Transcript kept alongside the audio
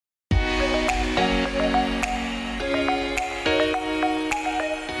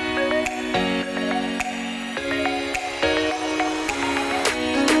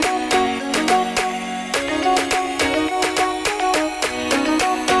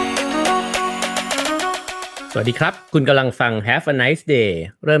สวัสดีครับคุณกำลังฟัง Have a nice day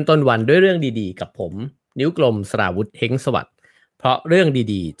เริ่มต้นวันด้วยเรื่องดีๆกับผมนิ้วกลมสราวุธเฮงสวัสดิ์เพราะเรื่อง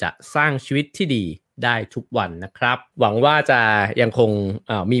ดีๆจะสร้างชีวิตที่ดีได้ทุกวันนะครับหวังว่าจะยังคง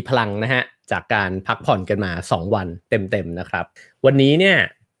มีพลังนะฮะจากการพักผ่อนกันมา2วันเต็มๆนะครับวันนี้เนี่ย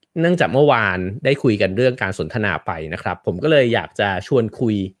เนื่องจากเมื่อวานได้คุยกันเรื่องการสนทนาไปนะครับผมก็เลยอยากจะชวนคุ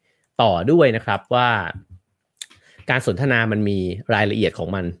ยต่อด้วยนะครับว่าการสนทนามันมีรายละเอียดของ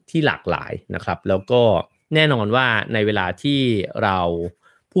มันที่หลากหลายนะครับแล้วก็แน่นอนว่าในเวลาที่เรา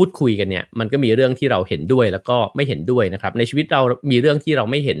พูดคุยกันเนี่ยมันก็มีเรื่องที่เราเห็นด้วยแล้วก็ไม่เห็นด้วยนะครับในชีวิตเรามีเรื่องที่เรา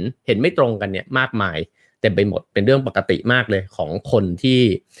ไม่เห็นไม่ตรงกันเนี่ยมากมายเต็มไปหมดเป็นเรื่องปกติมากเลยของคน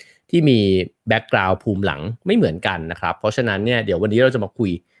ที่มีแบ็กกราวด์ภูมิหลังไม่เหมือนกันนะครับเพราะฉะนั้นเนี่ยเดี๋ยววันนี้เราจะมาคุ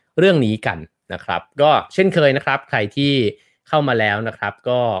ยเรื่องนี้กันนะครับก็เช่นเคยนะครับใครที่เข้ามาแล้วนะครับ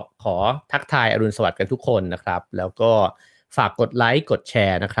ก็ขอทักทายอรุณสวัสดิ์กันทุกคนนะครับแล้วก็ฝากกดไลค์กดแช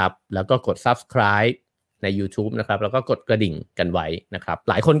ร์นะครับแล้วก็กด Subscribe ใน YouTube นะครับแล้วก็กดกระดิ่งกันไว้นะครับ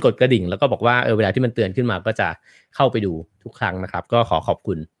หลายคนกดกระดิ่งแล้วก็บอกว่าเวลาที่มันเตือนขึ้นมาก็จะเข้าไปดูทุกครั้งนะครับก็ขอบ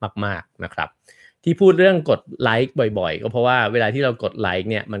คุณมากๆนะครับที่พูดเรื่องกดไลค์บ่อยๆก็เพราะว่าเวลาที่เรากดไลค์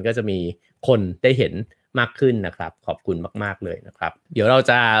เนี่ยมันก็จะมีคนได้เห็นมากขึ้นนะครับขอบคุณมากๆเลยนะครับเดี๋ยวเรา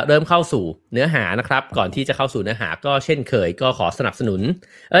จะเริ่มเข้าสู่เนื้อหานะครับก่อนที่จะเข้าสู่เนื้อหาก็เช่นเคยก็ขอสนับสนุน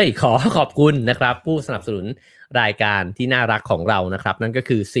ขอขอบคุณนะครับผู้สนับสนุนรายการที่น่ารักของเรานะครับนั่นก็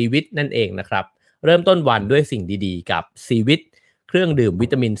คือซีวิตนั่นเองนะครับเริ่มต้นวันด้วยสิ่งดีๆกับซีวิตเครื่องดื่มวิ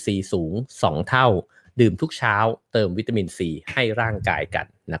ตามินซีสูง2เท่าดื่มทุกเช้าเติมวิตามินซีให้ร่างกายกัน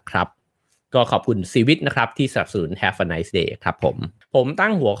นะครับก็ขอบคุณซีวิตนะครับที่สนับสนุน Have a nice day ครับผมตั้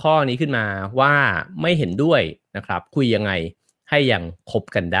งหัวข้อนี้ขึ้นมาว่าไม่เห็นด้วยนะครับคุยยังไงให้ยังคบ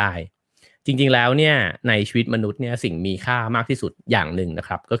กันได้จริงๆแล้วเนี่ยในชีวิตมนุษย์เนี่ยสิ่งมีค่ามากที่สุดอย่างหนึ่งนะค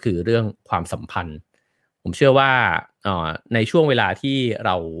รับก็คือเรื่องความสัมพันธ์ผมเชื่อว่าในช่วงเวลาที่เ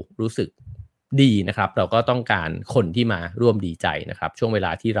รารู้สึกดีนะครับเราก็ต้องการคนที่มาร่วมดีใจนะครับช่วงเวล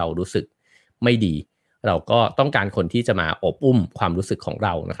าที่เรารู้สึกไม่ดีเราก็ต้องการคนที่จะมาอบอุ้มความรู้สึกของเร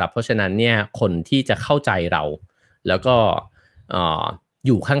านะครับเพราะฉะนั้นเนี่ยคนที่จะเข้าใจเราแล้วก็อ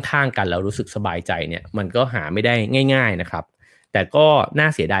ยู่ข้างๆกันแล้วรู้สึกสบายใจเนี่ยมันก็หาไม่ได้ง่ายๆนะครับแต่ก็น่า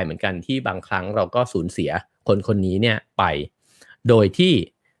เสียดายเหมือนกันที่บางครั้งเราก็สูญเสียคนนี้เนี่ยไปโดยที่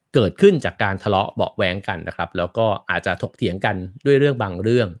เกิดขึ้นจากการทะเลาะเบาะแว้งกันนะครับแล้วก็อาจจะถกเถียงกันด้วยเรื่องบางเ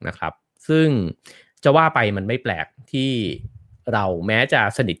รื่องนะครับซึ่งจะว่าไปมันไม่แปลกที่เราแม้จะ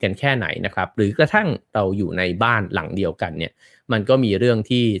สนิทกันแค่ไหนนะครับหรือกระทั่งเราอยู่ในบ้านหลังเดียวกันเนี่ยมันก็มีเรื่อง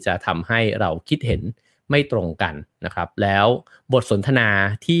ที่จะทำให้เราคิดเห็นไม่ตรงกันนะครับแล้วบทสนทนา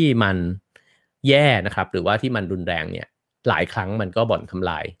ที่มันแย่นะครับหรือว่าที่มันรุนแรงเนี่ยหลายครั้งมันก็บ่อนทำ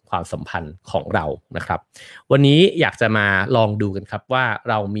ลายความสัมพันธ์ของเรานะครับวันนี้อยากจะมาลองดูกันครับว่า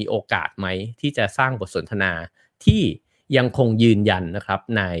เรามีโอกาสไหมที่จะสร้างบทสนทนาที่ยังคงยืนยันนะครับ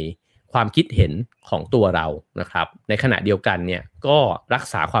ในความคิดเห็นของตัวเรานะครับในขณะเดียวกันเนี่ยก็รัก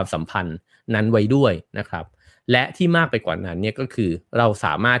ษาความสัมพันธ์นั้นไว้ด้วยนะครับและที่มากไปกว่านั้นเนี่ยก็คือเราส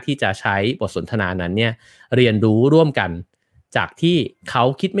ามารถที่จะใช้บทสนทนานั้นเนี่ยเรียนรู้ร่วมกันจากที่เขา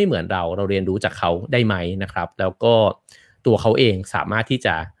คิดไม่เหมือนเราเรียนรู้จากเขาได้ไหมนะครับแล้วก็ตัวเขาเองสามารถที่จ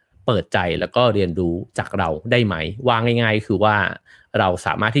ะเปิดใจแล้วก็เรียนรู้จากเราได้ไหมว่าง่ายๆคือว่าเราส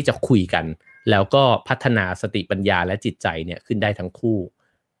ามารถที่จะคุยกันแล้วก็พัฒนาสติปัญญาและจิตใจเนี่ยขึ้นได้ทั้งคู่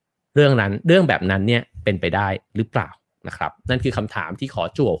เรื่องแบบนั้นเนี่ยเป็นไปได้หรือเปล่านะครับนั่นคือคำถามที่ขอ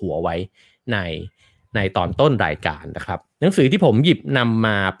จั่วหัวไว้ในตอนต้นรายการนะครับหนังสือที่ผมหยิบนำม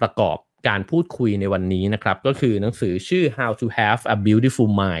าประกอบการพูดคุยในวันนี้นะครับก็คือหนังสือชื่อ How to Have a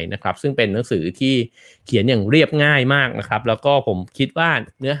Beautiful Mind นะครับซึ่งเป็นหนังสือที่เขียนอย่างเรียบง่ายมากนะครับแล้วก็ผมคิดว่า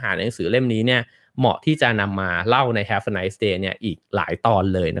เนื้อหาในหนังสือเล่มนี้เนี่ยเหมาะที่จะนำมาเล่าใน Have a Nice Day เนี่ยอีกหลายตอน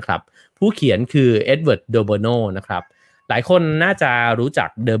เลยนะครับผู้เขียนคือเอ็ดเวิร์ด เดอโบโนนะครับหลายคนน่าจะรู้จัก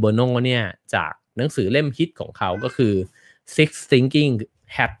เดอโบโนเนี่ยจากหนังสือเล่มฮิตของเขาก็คือ Six Thinking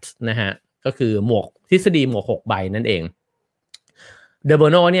Hats นะฮะก็คือทฤษฎีหมวก6ใบนั่นเองเดอโบ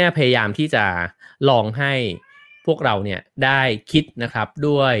โนเนี่ยพยายามที่จะลองให้พวกเราเนี่ยได้คิดนะครับ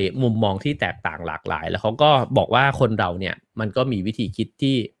ด้วยมุมมองที่แตกต่างหลากหลายแล้วเขาก็บอกว่าคนเราเนี่ยมันก็มีวิธีคิด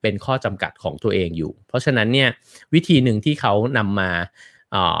ที่เป็นข้อจำกัดของตัวเองอยู่เพราะฉะนั้นเนี่ยวิธีหนึ่งที่เขานำ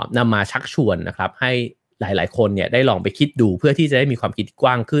มาชักชวนนะครับให้หลายๆคนเนี่ยได้ลองไปคิดดูเพื่อที่จะได้มีความคิดก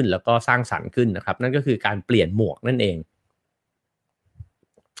ว้างขึ้นแล้วก็สร้างสรรค์ขึ้นนะครับนั่นก็คือการเปลี่ยนหมวกนั่นเอง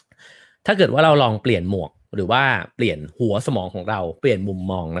ถ้าเกิดว่าเราลองเปลี่ยนหมวกหรือว่าเปลี่ยนหัวสมองของเราเปลี่ยนมุม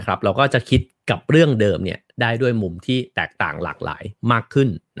มองนะครับเราก็จะคิดกับเรื่องเดิมเนี่ยได้ด้วยมุมที่แตกต่างหลากหลายมากขึ้น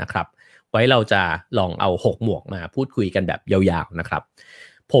นะครับไว้เราจะลองเอา6หมวกมาพูดคุยกันแบบยาวๆนะครับ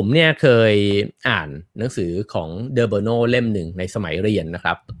ผมเนี่ยเคยอ่านหนังสือของเดอโบโนเล่มหนึ่งในสมัยเรียนนะค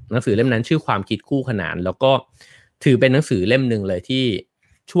รับหนังสือเล่มนั้นชื่อความคิดคู่ขนานแล้วก็ถือเป็นหนังสือเล่มหนึ่งเลยที่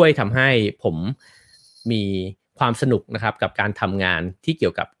ช่วยทำให้ผม มีความสนุกนะครับกับการทำงานที่เกี่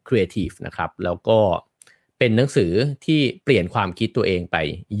ยวกับครีเอทีฟนะครับแล้วก็เป็นหนังสือที่เปลี่ยนความคิดตัวเองไป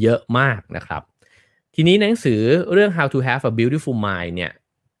เยอะมากนะครับทีนี้หนังสือเรื่อง How to Have a Beautiful Mind เนี่ย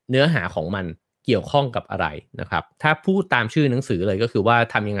เนื้อหาของมันเกี่ยวข้องกับอะไรนะครับถ้าพูดตามชื่อหนังสือเลยก็คือว่า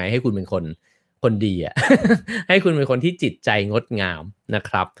ทำยังไงให้คุณเป็นคนดีอ่ะ ให้คุณเป็นคนที่จิตใจงดงามนะ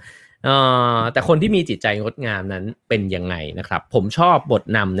ครับแต่คนที่มีจิตใจงดงามนั้นเป็นยังไงนะครับผมชอบบท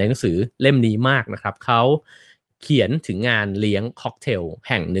นำในหนังสือเล่มนี้มากนะครับเขาเขียนถึงงานเลี้ยงค็อกเทล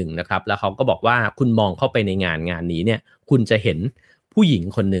แห่งหนึ่งนะครับแล้วเขาก็บอกว่าคุณมองเข้าไปในงานนี้เนี่ยคุณจะเห็นผู้หญิง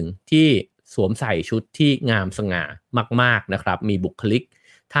คนหนึ่งที่สวมใส่ชุดที่งามสง่ามากๆนะครับมีบุคลิก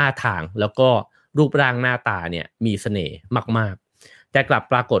ท่าทางแล้วก็รูปร่างหน้าตาเนี่ยมีเสน่ห์มากๆแต่กลับ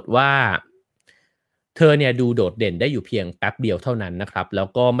ปรากฏว่าเธอเนี่ยดูโดดเด่นได้อยู่เพียงแป๊บเดียวเท่านั้นนะครับแล้ว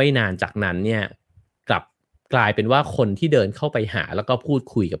ก็ไม่นานจากนั้นเนี่ยกลับกลายเป็นว่าคนที่เดินเข้าไปหาแล้วก็พูด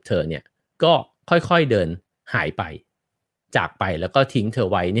คุยกับเธอเนี่ยก็ค่อยๆเดินหายไปจากไปแล้วก็ทิ้งเธอ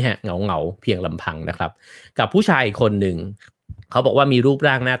ไว้เนี่ยเหงาเพียงลำพังนะครับกับผู้ชายอีกคนหนึ่งเขาบอกว่ามีรูป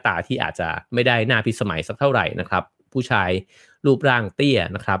ร่างหน้าตาที่อาจจะไม่ได้น่าพิสมัยสักเท่าไหร่นะครับผู้ชายรูปร่างเตี้ย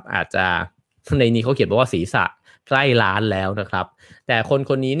นะครับอาจจะในนี้เขาเขียนบอกว่าศีรษะใกล้ล้านแล้วนะครับแต่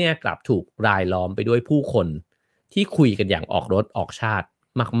คนนี้เนี่ยกลับถูกรายล้อมไปด้วยผู้คนที่คุยกันอย่างออกรถออกชาติ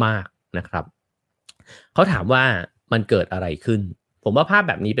มากๆนะครับเขาถามว่ามันเกิดอะไรขึ้นผมว่าภาพ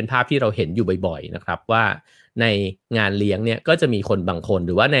แบบนี้เป็นภาพที่เราเห็นอยู่บ่อยๆนะครับว่าในงานเลี้ยงเนี่ยก็จะมีคนบางคนห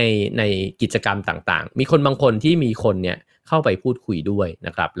รือว่าในกิจกรรมต่างๆมีคนบางคนที่มีคนเนี่ยเข้าไปพูดคุยด้วยน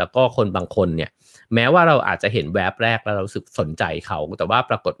ะครับแล้วก็คนบางคนเนี่ยแม้ว่าเราอาจจะเห็นแวบแรกแล้วเรารู้สึกสนใจเขาแต่ว่า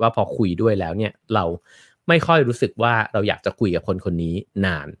ปรากฏว่าพอคุยด้วยแล้วเนี่ยเราไม่ค่อยรู้สึกว่าเราอยากจะคุยกับคนนี้น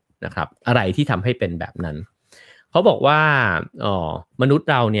านนะครับอะไรที่ทำให้เป็นแบบนั้นเขาบอกว่ามนุษย์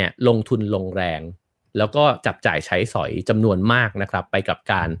เราเนี่ยลงทุนลงแรงแล้วก็จับจ่ายใช้สอยจำนวนมากนะครับไปกับ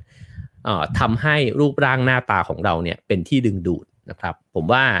การทำให้รูปร่างหน้าตาของเราเนี่ยเป็นที่ดึงดูดนะครับผม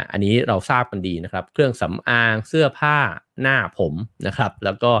ว่าอันนี้เราทราบกันดีนะครับเครื่องสำอางเสื้อผ้าหน้าผมนะครับแ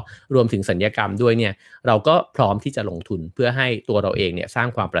ล้วก็รวมถึงศัลยกรรมด้วยเนี่ยเราก็พร้อมที่จะลงทุนเพื่อให้ตัวเราเองเนี่ยสร้าง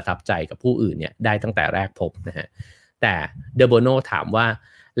ความประทับใจกับผู้อื่นเนี่ยได้ตั้งแต่แรกพบนะฮะแต่เดอโบโนถามว่า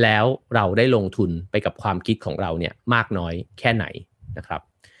แล้วเราได้ลงทุนไปกับความคิดของเราเนี่ยมากน้อยแค่ไหนนะครับ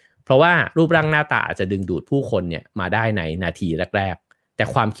เพราะว่ารูปร่างหน้าตาอาจจะดึงดูดผู้คนเนี่ยมาได้ในนาทีแรกๆแต่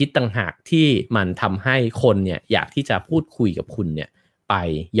ความคิดต่างหากที่มันทำให้คนเนี่ยอยากที่จะพูดคุยกับคุณเนี่ยไป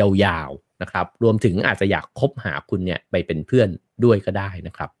ยาวๆนะครับรวมถึงอาจจะอยากคบหาคุณเนี่ยไปเป็นเพื่อนด้วยก็ได้น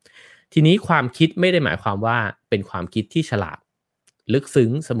ะครับทีนี้ความคิดไม่ได้หมายความว่าเป็นความคิดที่ฉลาดลึกซึ้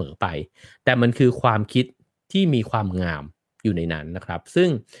งเสมอไปแต่มันคือความคิดที่มีความงามอยู่ในนั้นนะครับซึ่ง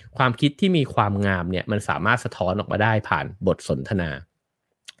ความคิดที่มีความงามเนี่ยมันสามารถสะท้อนออกมาได้ผ่านบทสนทนา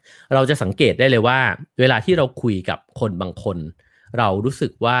เราจะสังเกตได้เลยว่าเวลาที่เราคุยกับคนบางคนเรารู้สึ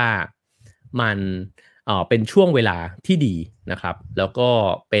กว่ามันเป็นช่วงเวลาที่ดีนะครับแล้วก็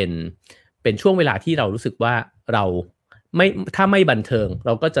เป็นช่วงเวลาที่เรารู้สึกว่าเราไม่ถ้าไม่บันเทิงเร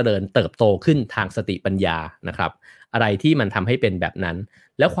าก็เจริญเติบโตขึ้นทางสติปัญญานะครับอะไรที่มันทำให้เป็นแบบนั้น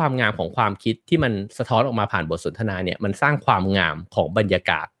แล้วความงามของความคิดที่มันสะท้อนออกมาผ่านบทสนทนาเนี่ยมันสร้างความงามของบรรยา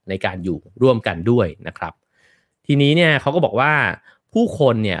กาศในการอยู่ร่วมกันด้วยนะครับทีนี้เนี่ยเขาก็บอกว่าผู้ค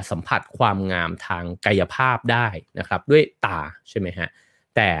นเนี่ยสัมผัสความงามทางกายภาพได้นะครับด้วยตาใช่ไหมฮะ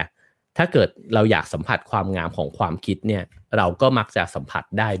แต่ถ้าเกิดเราอยากสัมผัสความงามของความคิดเนี่ยเราก็มักจะสัมผัส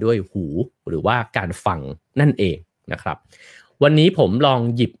ได้ด้วยหูหรือว่าการฟังนั่นเองนะครับวันนี้ผมลอง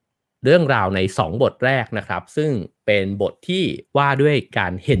หยิบเรื่องราวใน2บทแรกนะครับซึ่งเป็นบทที่ว่าด้วยกา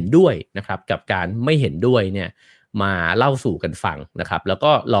รเห็นด้วยนะครับกับการไม่เห็นด้วยเนี่ยมาเล่าสู่กันฟังนะครับแล้ว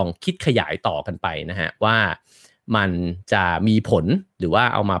ก็ลองคิดขยายต่อกันไปนะฮะว่ามันจะมีผลหรือว่า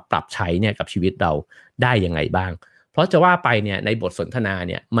เอามาปรับใช้เนี่ยกับชีวิตเราได้ยังไงบ้างเพราะจะว่าไปเนี่ยในบทสนทนา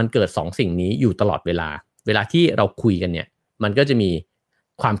เนี่ยมันเกิด2สิ่งนี้อยู่ตลอดเวลาที่เราคุยกันเนี่ยมันก็จะมี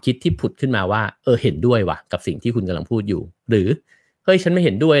ความคิดที่ผุดขึ้นมาว่าเห็นด้วยว่ะกับสิ่งที่คุณกำลังพูดอยู่หรือเฮ้ยฉันไม่เ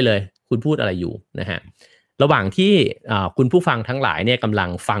ห็นด้วยเลยคุณพูดอะไรอยู่นะฮะระหว่างที่คุณผู้ฟังทั้งหลายเนี่ยกำลัง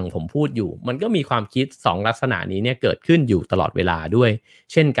ฟังผมพูดอยู่มันก็มีความคิด2ลักษณะนี้เนี่ยเกิดขึ้นอยู่ตลอดเวลาด้วย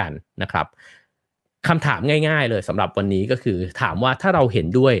เช่นกันนะครับคำถามง่ายๆเลยสำหรับวันนี้ก็คือถามว่าถ้าเราเห็น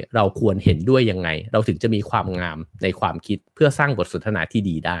ด้วยเราควรเห็นด้วยยังไงเราถึงจะมีความงามในความคิดเพื่อสร้างบทสนทนาที่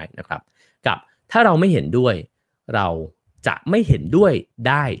ดีได้นะครับกับถ้าเราไม่เห็นด้วยเราจะไม่เห็นด้วย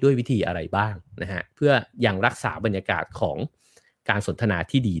ได้ด้วยวิธีอะไรบ้างนะฮะเพื่อยังรักษาบรรยากาศของการสนทนา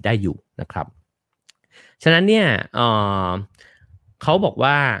ที่ดีได้อยู่นะครับฉะนั้นเนี่ยเขาบอก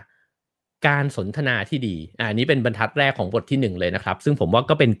ว่าการสนทนาที่ดีอันนี้เป็นบรรทัดแรกของบทที่1เลยนะครับซึ่งผมว่า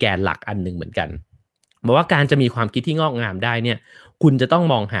ก็เป็นแกนหลักอันหนึ่งเหมือนกันบอกว่าการจะมีความคิดที่งอกงามได้เนี่ยคุณจะต้อง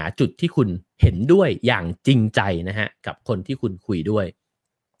มองหาจุดที่คุณเห็นด้วยอย่างจริงใจนะฮะกับคนที่คุณคุยด้วย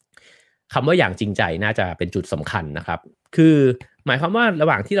คำว่าอย่างจริงใจน่าจะเป็นจุดสำคัญนะครับคือหมายความว่าระห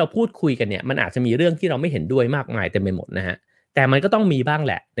ว่างที่เราพูดคุยกันเนี่ยมันอาจจะมีเรื่องที่เราไม่เห็นด้วยมากมายเต็มไปหมดนะฮะแต่มันก็ต้องมีบ้างแ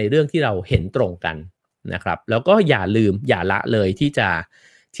หละในเรื่องที่เราเห็นตรงกันนะครับแล้วก็อย่าลืมอย่าละเลยที่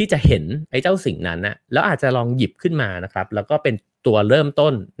จะเห็นไอ้เจ้าสิ่งนั้นนะแล้วอาจจะลองหยิบขึ้นมานะครับแล้วก็เป็นตัวเริ่มต้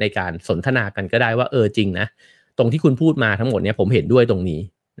นในการสนทนากันก็ได้ว่าจริงนะตรงที่คุณพูดมาทั้งหมดเนี่ยผมเห็นด้วยตรงนี้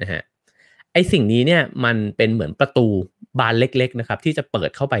นะฮะไอ้สิ่งนี้เนี่ยมันเป็นเหมือนประตูบานเล็กๆนะครับที่จะเปิด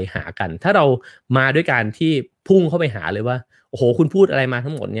เข้าไปหากันถ้าเรามาด้วยการที่พุ่งเข้าไปหาเลยว่าโอ้โหคุณพูดอะไรมา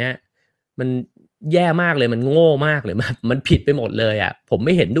ทั้งหมดเนี่ยมันแย่มากเลยมันโง่มากเลยมันผิดไปหมดเลยอ่ะผมไ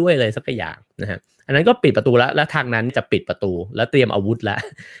ม่เห็นด้วยเลยสักอย่างนะฮะอันนั้นก็ปิดประตูแล้วทางนั้นจะปิดประตูแล้วเตรียมอาวุธแล้ว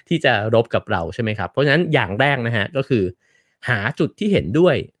ที่จะรบกับเราใช่ไหมครับเพราะฉะนั้นอย่างแรกนะฮะก็คือหาจุดที่เห็นด้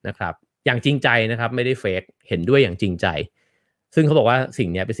วยนะครับอย่างจริงใจนะครับไม่ได้เฟกเห็นด้วยอย่างจริงใจซึ่งเขาบอกว่าสิ่ง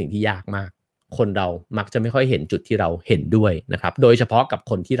นี้เป็นสิ่งที่ยากมากคนเรามักจะไม่ค่อยเห็นจุดที่เราเห็นด้วยนะครับโดยเฉพาะกับ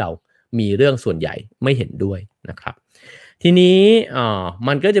คนที่เรามีเรื่องส่วนใหญ่ไม่เห็นด้วยนะครับทีนี้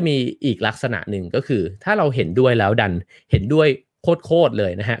มันก็จะมีอีกลักษณะหนึ่งก็คือถ้าเราเห็นด้วยแล้วดันเห็นด้วยโคตรเล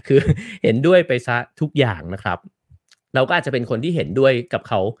ยนะฮะคือเห็นด้วยไปซะทุกอย่างนะครับเราก็อาจจะเป็นคนที่เห็นด้วยกับ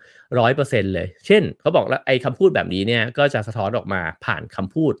เขา 100% เลยเช่นเขาบอกแล้วไอ้คำพูดแบบนี้เนี่ยก็จะสะท้อนออกมาผ่านค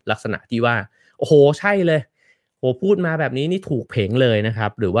ำพูดลักษณะที่ว่าโอ้โหใช่เลยโอ้พูดมาแบบนี้นี่ถูกเผงเลยนะครั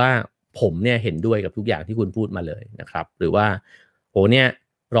บหรือว่าผมเนี่ยเห็นด้วยกับทุกอย่างที่คุณพูดมาเลยนะครับหรือว่าโอ้เนี่ย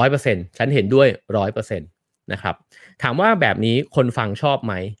 100% ฉันเห็นด้วย 100% นะครับถามว่าแบบนี้คนฟังชอบไ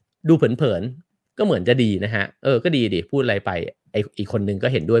หมดูเผินๆก็เหมือนจะดีนะฮะก็ดีดิพูดอะไรไปอีกคนนึงก็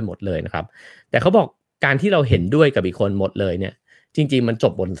เห็นด้วยหมดเลยนะครับแต่เขาบอกการที่เราเห็นด้วยกับอีกคนหมดเลยเนี่ยจริงๆมันจ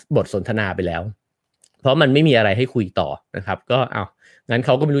บบทสนทนาไปแล้วเพราะมันไม่มีอะไรให้คุยต่อนะครับก็งั้นเข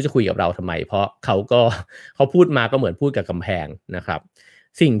าก็ไม่รู้จะคุยกับเราทำไมเพราะเขาพูดมาก็เหมือนพูดกับกำแพงนะครับ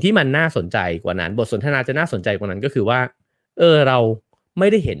สิ่งที่มันน่าสนใจกว่านั้นบทสนทนาจะน่าสนใจกว่านั้นก็คือว่าเราไม่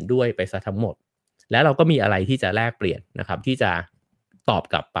ได้เห็นด้วยไปซะทั้งหมดแล้วเราก็มีอะไรที่จะแลกเปลี่ยนนะครับที่จะตอบ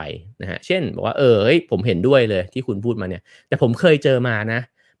กลับไปนะฮะเช่นบอกว่าผมเห็นด้วยเลยที่คุณพูดมาเนี่ยแต่ผมเคยเจอมานะ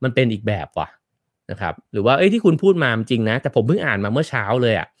มันเป็นอีกแบบว่ะนะครับหรือว่าที่คุณพูดมาจริงนะแต่ผมเพิ่งอ่านมาเมื่อเช้าเล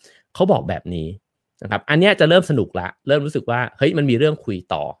ยอ่ะเขาบอกแบบนี้นะครับอันเนี้ยจะเริ่มสนุกละเริ่มรู้สึกว่าเฮ้ยมันมีเรื่องคุย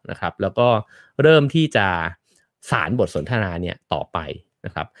ต่อนะครับแล้วก็เริ่มที่จะสารบทสนทนาเนี่ยต่อไปน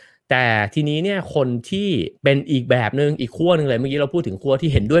ะครับแต่ทีนี้เนี่ยคนที่เป็นอีกแบบนึงอีกขั้วนึงเลยเมื่อกี้เราพูดถึงขั้วที่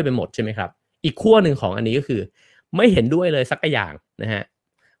เห็นด้วยไปหมดใช่ไหมครับอีกขั้วหนึ่งของอันนี้ก็คือไม่เห็นด้วยเลยสักอย่างนะฮะ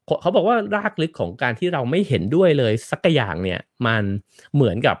เขาบอกว่ารากลึกของการที่เราไม่เห็นด้วยเลยสักอย่างเนี่ยมันเหมื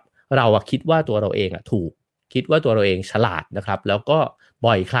อนกับเราคิดว่าตัวเราเองถูกคิดว่าตัวเราเองฉลาดนะครับแล้วก็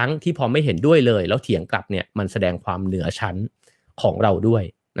บ่อยครั้งที่พอไม่เห็นด้วยเลยแล้วเถียงกลับเนี่ยมันแสดงความเหนือชั้นของเราด้วย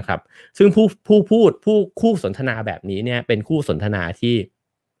นะครับซึ่งผู้คู่สนทนาแบบนี้เนี่ยเป็นคู่สนทนาที่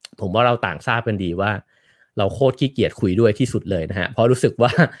ผมว่าเราต่างทราบกันดีว่าเราโคตรขี้เกียจคุยด้วยที่สุดเลยนะฮะเพราะรู้สึกว่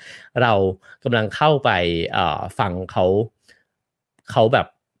าเรากำลังเข้าไปฟังเขาแบบ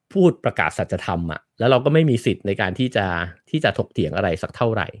พูดประกาศสัจธรรมแล้วเราก็ไม่มีสิทธิ์ในการที่จะถกเถียงอะไรสักเท่า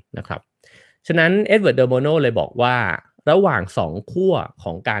ไหร่นะครับฉะนั้นเอ็ดเวิร์ด เดอโมโนเลยบอกว่าระหว่าง2ขั้วข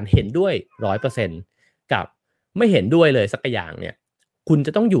องการเห็นด้วย 100% กับไม่เห็นด้วยเลยสักอย่างเนี่ยคุณจ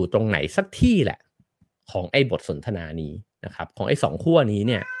ะต้องอยู่ตรงไหนสักที่แหละของไอ้บทสนทนานี้นะครับของไอ้2ขั้วนี้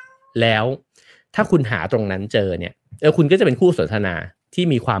เนี่ยแล้วถ้าคุณหาตรงนั้นเจอเนี่ยคุณก็จะเป็นคู่สนทนาที่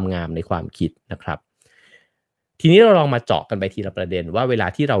มีความงามในความคิดนะครับทีนี้เราลองมาเจาะกันไปทีละประเด็นว่าเวลา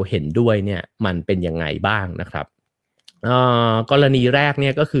ที่เราเห็นด้วยเนี่ยมันเป็นยังไงบ้างนะครับกรณีแรกเนี่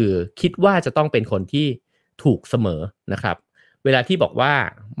ยก็คือคิดว่าจะต้องเป็นคนที่ถูกเสมอนะครับเวลาที่บอกว่า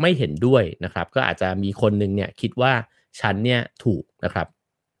ไม่เห็นด้วยนะครับก็อาจจะมีคนนึงเนี่ยคิดว่าฉันเนี่ยถูกนะครับ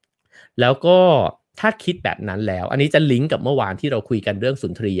แล้วก็ถ้าคิดแบบนั้นแล้วอันนี้จะลิงก์กับเมื่อวานที่เราคุยกันเรื่องสุ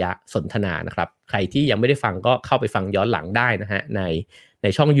นทรียสนทนานะครับใครที่ยังไม่ได้ฟังก็เข้าไปฟังย้อนหลังได้นะฮะใน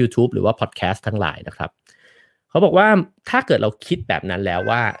ช่อง YouTube หรือว่าพอดแคสต์ทั้งหลายนะครับเขาบอกว่าถ้าเกิดเราคิดแบบนั้นแล้ว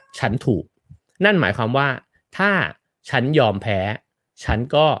ว่าฉันถูกนั่นหมายความว่าถ้าฉันยอมแพ้ฉัน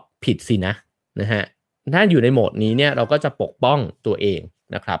ก็ผิดสินะฮะถ้าอยู่ในโหมดนี้เนี่ยเราก็จะปกป้องตัวเอง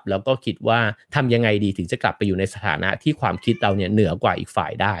นะครับแล้วก็คิดว่าทำยังไงดีถึงจะกลับไปอยู่ในสถานะที่ความคิดเราเนี่ยเหนือกว่าอีกฝ่า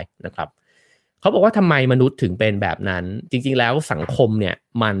ยได้นะครับเขาบอกว่าทำไมมนุษย์ถึงเป็นแบบนั้นจริงๆแล้วสังคมเนี่ย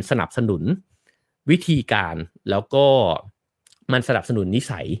มันสนับสนุนวิธีการแล้วก็มันสนับสนุนนิ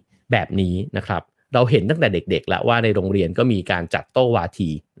สัยแบบนี้นะครับเราเห็นตั้งแต่เด็กๆแล้วว่าในโรงเรียนก็มีการจัดโต้วาที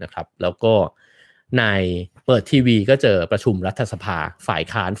นะครับแล้วก็ในเปิดทีวีก็เจอประชุมรัฐสภาฝ่าย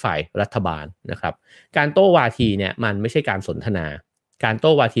ค้านฝ่ายรัฐบาลนะครับการโต้วาทีเนี่ยมันไม่ใช่การสนทนาการโ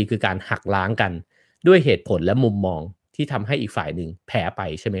ต้วาทีคือการหักล้างกันด้วยเหตุผลและมุมมองที่ทำให้อีกฝ่ายหนึ่งแพ้ไป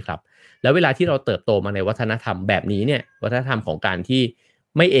ใช่ไหมครับแล้วเวลาที่เราเติบโตมาในวัฒนธรรมแบบนี้เนี่ยวัฒนธรรมของการที่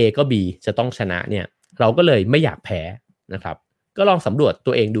ไม่ A ก็ B จะต้องชนะเนี่ยเราก็เลยไม่อยากแพ้นะครับ ก็ลองสำรวจ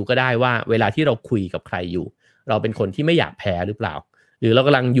ตัวเองดูก็ได้ว่าเวลาที่เราคุยกับใครอยู่เราเป็นคนที่ไม่อยากแพ้หรือเปล่าหรือเราก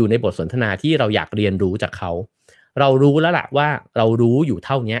ำลังอยู่ในบทสนทนาที่เราอยากเรียนรู้จากเขาเรารู้แล้วล่ะว่าเรารู้อยู่เ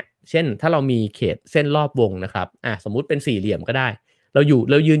ท่านี้เช่นถ้าเรามีเขตเส้นรอบวงนะครับสมมุติเป็นสี่เหลี่ยมก็ได้เรา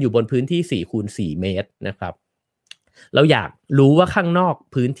ยืนอยู่บนพื้นที่4 คูณ 4 เมตรนะครับเราอยากรู้ว่าข้างนอก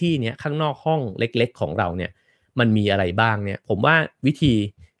พื้นที่เนี้ยข้างนอกห้องเล็กๆของเราเนี่ยมันมีอะไรบ้างเนี่ยผมว่าวิธี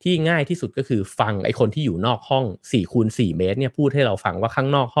ที่ง่ายที่สุดก็คือฟังไอ้คนที่อยู่นอกห้อง4 คูณ 4 เมตรเนี่ยพูดให้เราฟังว่าข้าง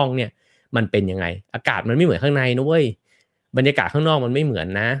นอกห้องเนี่ยมันเป็นยังไงอากาศมันไม่เหมือนข้างในนะเว้ยบรรยากาศข้างนอกมันไม่เหมือน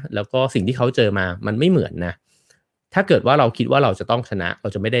นะแล้วก็สิ่งที่เขาเจอมามันไม่เหมือนนะถ้าเกิดว่าเราคิดว่าเราจะต้องชนะเรา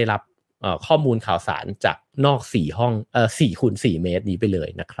จะไม่ได้รับข้อมูลข่าวสารจากนอก4ห้อง4 คูณ 4 เมตรนี้ไปเลย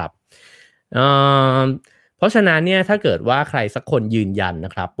นะครับเพราะฉะนั้นเนี่ยถ้าเกิดว่าใครสักคนยืนยันน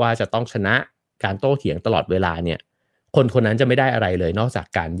ะครับว่าจะต้องชนะการโต้เถียงตลอดเวลาเนี่ยคนนั้นจะไม่ได้อะไรเลยนอกจาก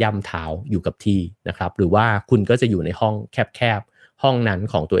การย่ำเท้าอยู่กับที่นะครับหรือว่าคุณก็จะอยู่ในห้องแคบๆห้องนั้น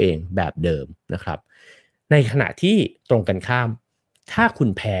ของตัวเองแบบเดิมนะครับในขณะที่ตรงกันข้ามถ้าคุณ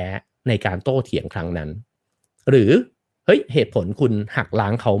แพ้ในการโต้เถียงครั้งนั้นหรือเหตุผลคุณหักล้า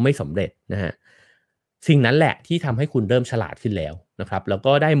งเขาไม่สำเร็จนะฮะสิ่งนั้นแหละที่ทำให้คุณเริ่มฉลาดขึ้นแล้วนะครับแล้ว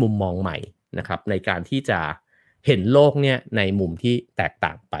ก็ได้มุมมองใหม่นะครับในการที่จะเห็นโลกเนี่ยในมุมที่แตกต่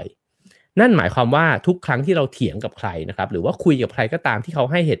างไปนั่นหมายความว่าทุกครั้งที่เราเถียงกับใครนะครับหรือว่าคุยกับใครก็ตามที่เขา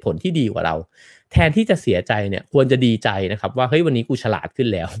ให้เหตุผลที่ดีกว่าเราแทนที่จะเสียใจเนี่ยควรจะดีใจนะครับว่าเฮ้ยวันนี้กูฉลาดขึ้น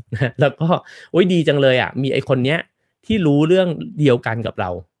แล้วนะแล้วก็โอ๊ยดีจังเลยอ่ะมีไอ้คนเนี้ยที่รู้เรื่องเดียวกันกับเร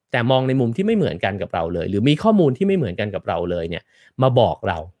าแต่มองในมุมที่ไม่เหมือนกันกับเราเลยหรือมีข้อมูลที่ไม่เหมือนกันกับเราเลยเนี่ยมาบอก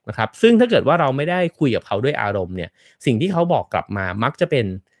เรานะครับซึ่งถ้าเกิดว่าเราไม่ได้คุยกับเขาด้วยอารมณ์เนี่ยสิ่งที่เขาบอกกลับมามักจะเป็น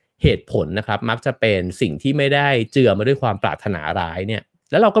เหตุผลนะครับมักจะเป็นสิ่งที่ไม่ได้เจือมาด้วยความปรารถนาร้ายเนี่ย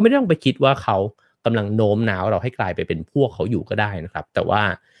แล้วเราก็ไม่ต้องไปคิดว่าเขากำลังโน้มน้าวเราให้กลายไปเป็นพวกเขาอยู่ก็ได้นะครับแต่ว่า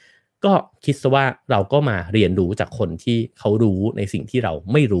ก็คิดซะว่าเราก็มาเรียนรู้จากคนที่เขารู้ในสิ่งที่เรา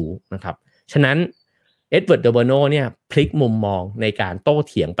ไม่รู้นะครับฉะนั้นเอ็ดเวิร์ด เดอ โบโนเนี่ยพลิกมุมมองในการโต้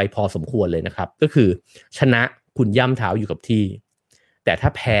เถียงไปพอสมควรเลยนะครับก็คือชนะคุณย่ำเท้าอยู่กับที่แต่ถ้า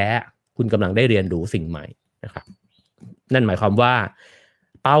แพ้คุณกำลังได้เรียนรู้สิ่งใหม่นะครับนั่นหมายความว่า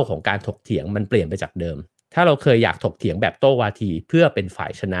เป้าของการถกเถียงมันเปลี่ยนไปจากเดิมถ้าเราเคยอยากถกเถียงแบบโต้วาทีเพื่อเป็นฝ่า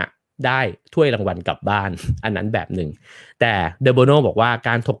ยชนะได้ถ้วยรางวัลกลับบ้านอันนั้นแบบหนึ่งแต่เดอโบโนบอกว่าก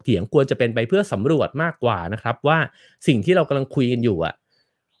ารถกเถียงควรจะเป็นไปเพื่อสำรวจมากกว่านะครับว่าสิ่งที่เรากำลังคุยกันอยู่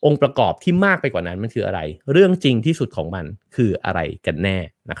องค์ประกอบที่มากไปกว่านั้นมันคืออะไรเรื่องจริงที่สุดของมันคืออะไรกันแน่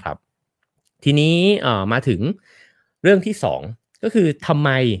นะครับทีนี้มาถึงเรื่องที่2ก็คือทำไม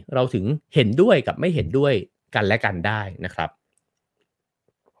เราถึงเห็นด้วยกับไม่เห็นด้วยกันและกันได้นะครับ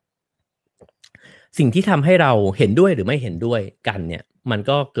สิ่งที่ทำให้เราเห็นด้วยหรือไม่เห็นด้วยกันเนี่ยมัน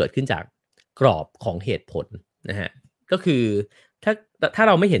ก็เกิดขึ้นจากกรอบของเหตุผลนะฮะก็คือถ้าเ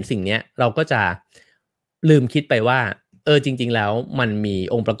ราไม่เห็นสิ่งนี้เราก็จะลืมคิดไปว่าจริงๆแล้วมันมี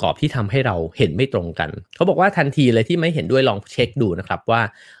องค์ประกอบที่ทำให้เราเห็นไม่ตรงกันเขาบอกว่าทันทีเลยที่ไม่เห็นด้วยลองเช็คดูนะครับว่า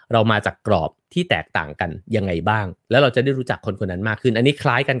เรามาจากกรอบที่แตกต่างกันยังไงบ้างแล้วเราจะได้รู้จักคนคนนั้นมากขึ้นอันนี้ค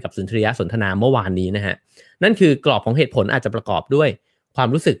ล้ายกันกับสุนทรียสนทนาเมื่อวานนี้นะฮะนั่นคือกรอบของเหตุผลอาจจะประกอบด้วยความ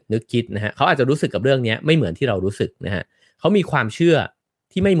รู้สึกนึกคิดนะฮะเขาอาจจะรู้สึกกับเรื่องนี้ไม่เหมือนที่เรารู้สึกนะฮะเขามีความเชื่อ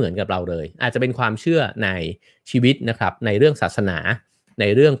ที่ไม่เหมือนกับเราเลยอาจจะเป็นความเชื่อในชีวิตนะครับในเรื่องศาสนาใน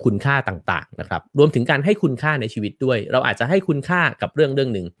เรื่องคุณค่าต่างๆนะครับรวมถึงการให้คุณค่าในชีวิตด้วยเราอาจจะให้คุณค่ากับเรื่อง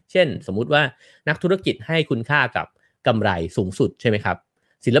หนึ่งเช่นสมมุติว่านักธุรกิจให้คุณค่ากับกำไรสูงสุดใช่ไหมครับ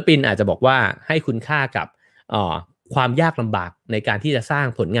ศิลปินอาจจะบอกว่าให้คุณค่ากับความยากลำบากในการที่จะสร้าง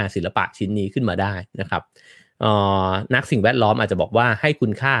ผลงานศิลปะชิ้นนี้ขึ้นมาได้นะครับนักสิ่งแวดล้อมอาจจะบอกว่าให้คุ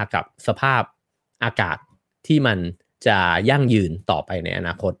ณค่ากับสภาพอากาศที่มันจะยั่งยืนต่อไปในอน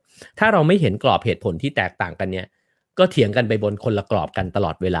าคตถ้าเราไม่เห็นกรอบเหตุผลที่แตกต่างกันเนี่ยก็เถียงกันไปบนคนละกรอบกันตล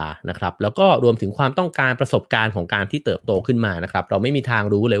อดเวลานะครับแล้วก็รวมถึงความต้องการประสบการณ์ของการที่เติบโตขึ้นมานะครับเราไม่มีทาง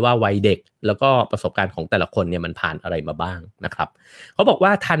รู้เลยว่าวัยเด็กแล้วก็ประสบการณ์ของแต่ละคนเนี่ยมันผ่านอะไรมาบ้างนะครับเขาบอกว่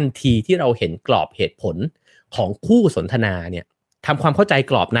าทันทีที่เราเห็นกรอบเหตุผลของคู่สนทนาเนี่ยทำความเข้าใจ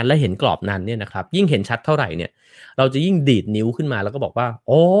กรอบนั้นและเห็นกรอบนั้นเนี่ยนะครับยิ่งเห็นชัดเท่าไหร่เนี่ยเราจะยิ่งดีดนิ้วขึ้นมาแล้วก็บอกว่าโ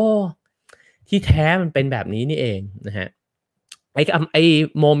อ้ที่แท้มันเป็นแบบนี้นี่เองนะฮะไอ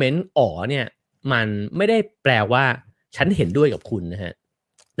โมเมนต์เนี่ยมันไม่ได้แปลว่าฉันเห็นด้วยกับคุณนะฮะ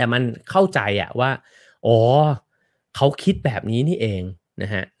แต่มันเข้าใจว่าเขาคิดแบบนี้นี่เองน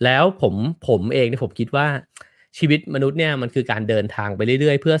ะฮะแล้วผมเองเนี่ยผมคิดว่าชีวิตมนุษย์เนี่ยมันคือการเดินทางไปเ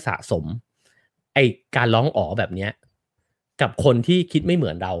รื่อยๆเพื่อสะสมไอการร้องแบบเนี้ยกับคนที่คิดไม่เหมื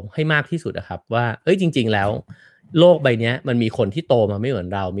อนเราให้มากที่สุดนะครับว่าจริงๆแล้วโลกใบนี้มันมีคนที่โตมาไม่เหมือน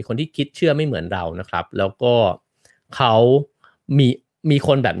เรามีคนที่คิดเชื่อไม่เหมือนเรานะครับแล้วก็เขามีค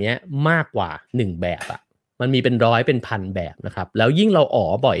นแบบนี้มากกว่า1แบบมันมีเป็นร้อยเป็นพันแบบนะครับแล้วยิ่งเรา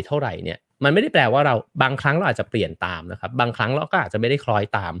บ่อยเท่าไหร่เนี่ย มันไม่ได้แปลว่าเราบางครั้งเราอาจจะเปลี่ยนตามนะครับบางครั้งเราก็อาจจะไม่ได้คล้อย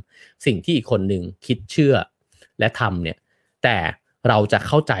ตามสิ่งที่อีกคนหนึ่งคิดเชื่อและทำเนี่ยแต่เราจะเ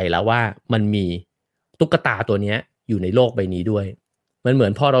ข้าใจแล้วว่ามันมีตุ๊กตาตัวนี้อยู่ในโลกใบนี้ด้วยมันเหมือ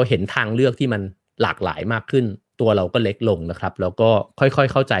นพอเราเห็นทางเลือกที่มันหลากหลายมากขึ้นตัวเราก็เล็กลงนะครับแล้วก็ค่อย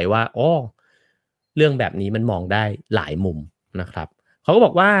ๆเข้าใจว่าอ๋อเรื่องแบบนี้มันมองได้หลายมุมนะครับเขาก็บ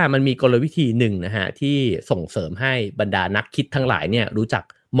อกว่ามันมีกลวิธีหนึ่งนะฮะที่ส่งเสริมให้บรรดานักคิดทั้งหลายเนี่ยรู้จัก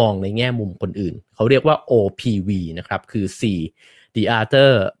มองในแง่มุมคนอื่นเขาเรียกว่า OPV นะครับคือ C the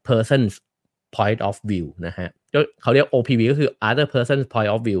other person's point of view นะฮะก็เขาเรียก OPV ก็คือ other person's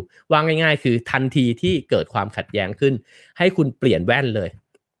point of view ว่าง่ายๆคือทันทีที่เกิดความขัดแย้งขึ้นให้คุณเปลี่ยนแว่นเลย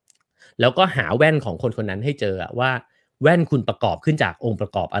แล้วก็หาแว่นของคนคนนั้นให้เจอว่าแว่นคุณประกอบขึ้นจากองค์ปร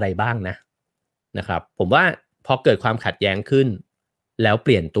ะกอบอะไรบ้างนะครับผมว่าพอเกิดความขัดแย้งขึ้นแล้วเป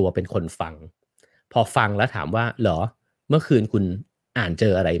ลี่ยนตัวเป็นคนฟังพอฟังแล้วถามว่าเหรอเมื่อคืนคุณอ่านเจ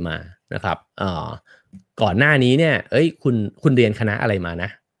ออะไรมานะครับก่อนหน้านี้เนี่ยคุณเรียนคณะอะไรมาน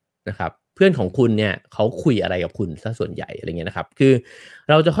ะครับเพื่อนของคุณเนี่ยเขาคุยอะไรกับคุณซะส่วนใหญ่อะไรเงี้ยนะครับคือ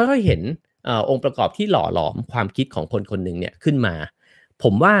เราจะค่อยๆเห็นองค์ประกอบที่หล่อหลอมความคิดของคนคนหนึ่งเนี่ยขึ้นมาผ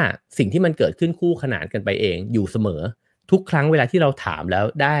มว่าสิ่งที่มันเกิดขึ้นคู่ขนานกันไปเองอยู่เสมอทุกครั้งเวลาที่เราถามแล้ว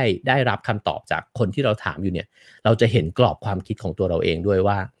ได้รับคำตอบจากคนที่เราถามอยู่เนี่ยเราจะเห็นกรอบความคิดของตัวเราเองด้วย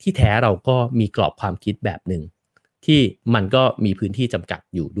ว่าที่แท้เราก็มีกรอบความคิดแบบหนึ่งที่มันก็มีพื้นที่จำกัด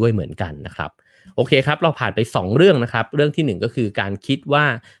อยู่ด้วยเหมือนกันนะครับโอเคครับเราผ่านไป2เรื่องนะครับเรื่องที่1ก็คือการคิดว่า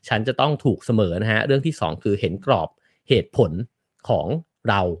ฉันจะต้องถูกเสมอนะฮะเรื่องที่2คือเห็นกรอบเหตุผลของ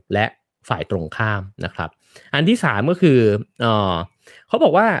เราและฝ่ายตรงข้ามนะครับอันที่3ก็คือเขาบอ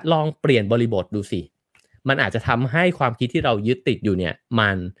กว่าลองเปลี่ยนบริบทดูสิมันอาจจะทำให้ความคิดที่เรายึดติดอยู่เนี่ย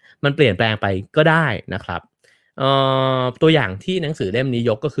มันเปลี่ยนแปลงไปก็ได้นะครับตัวอย่างที่หนังสือเล่มนี้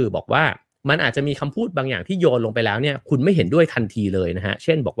ยกก็คือบอกว่ามันอาจจะมีคำพูดบางอย่างที่โยนลงไปแล้วเนี่ยคุณไม่เห็นด้วยทันทีเลยนะฮะเ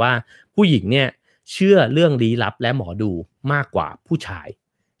ช่นบอกว่าผู้หญิงเนี่ยเชื่อเรื่องลี้ลับและหมอดูมากกว่าผู้ชาย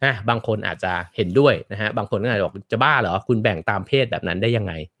บางคนอาจจะเห็นด้วยนะฮะบางคนก็อาจจะบอกจะบ้าเหรอคุณแบ่งตามเพศแบบนั้นได้ยัง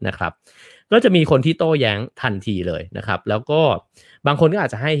ไงนะครับก็จะมีคนที่โต้แย้งทันทีเลยนะครับแล้วก็บางคนก็อา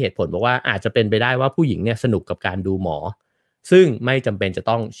จจะให้เหตุผลบอกว่าอาจจะเป็นไปได้ว่าผู้หญิงเนี่ยสนุกกับการดูหมอซึ่งไม่จำเป็นจะ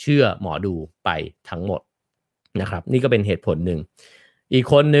ต้องเชื่อหมอดูไปทั้งหมดนะครับนี่ก็เป็นเหตุผลหนึ่งอีก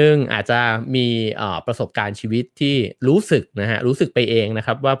คนหนึ่งอาจจะมีประสบการณ์ชีวิตที่รู้สึกไปเองนะค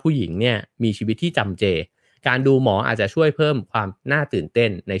รับว่าผู้หญิงเนี่ยมีชีวิตที่จำเจการดูหมออาจจะช่วยเพิ่มความน่าตื่นเต้น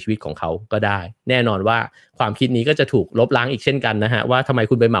ในชีวิตของเขาก็ได้แน่นอนว่าความคิดนี้ก็จะถูกลบล้างอีกเช่นกันนะฮะว่าทำไม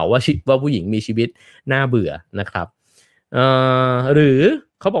คุณไปเหมาว่าผู้หญิงมีชีวิตน่าเบื่อนะครับหรือ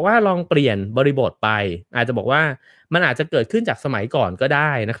เขาบอกว่าลองเปลี่ยนบริบทไปอาจจะบอกว่ามันอาจจะเกิดขึ้นจากสมัยก่อนก็ไ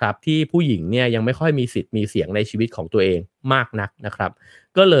ด้นะครับที่ผู้หญิงเนี่ยยังไม่ค่อยมีสิทธิ์มีเสียงในชีวิตของตัวเองมากนักนะครับ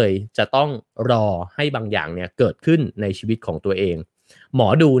ก็เลยจะต้องรอให้บางอย่างเนี่ยเกิดขึ้นในชีวิตของตัวเองหมอ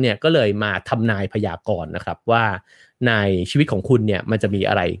ดูเนี่ยก็เลยมาทำนายพยากรณ์นะครับว่าในชีวิตของคุณเนี่ยมันจะมี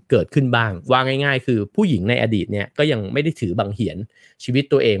อะไรเกิดขึ้นบ้างว่าง่ายๆคือผู้หญิงในอดีตเนี่ยก็ยังไม่ได้ถือบังเหียนชีวิต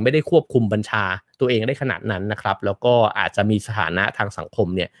ตัวเองไม่ได้ควบคุมบัญชาตัวเองได้ขนาดนั้นนะครับแล้วก็อาจจะมีสถานะทางสังคม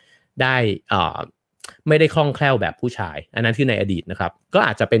เนี่ยได้ไม่ได้คล่องแคล่วแบบผู้ชายอันนั้นคือในอดีตนะครับก็อ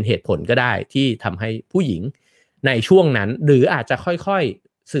าจจะเป็นเหตุผลก็ได้ที่ทำให้ผู้หญิงในช่วงนั้นหรืออาจจะค่อย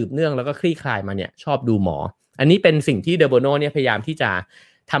ๆสืบเนื่องแล้วก็คลี่คลายมาเนี่ยชอบดูหมออันนี้เป็นสิ่งที่เดอโบโนเนี่ยพยายามที่จะ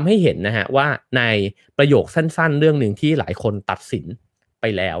ทำให้เห็นนะฮะว่าในประโยคสั้นๆเรื่องหนึ่งที่หลายคนตัดสินไป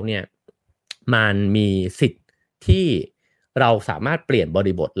แล้วเนี่ยมันมีสิทธิ์ที่เราสามารถเปลี่ยนบ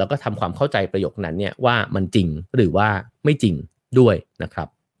ริบทแล้วก็ทำความเข้าใจประโยคนั้นเนี่ยว่ามันจริงหรือว่าไม่จริงด้วยนะครับ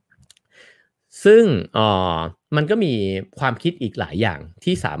ซึ่งมันก็มีความคิดอีกหลายอย่าง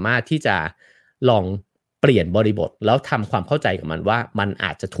ที่สามารถที่จะลองเปลี่ยนบริบทแล้วทำความเข้าใจกับมันว่ามันอ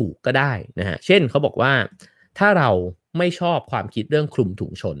าจจะถูกก็ได้นะฮะเช่นเขาบอกว่าถ้าเราไม่ชอบความคิดเรื่องคลุมถุ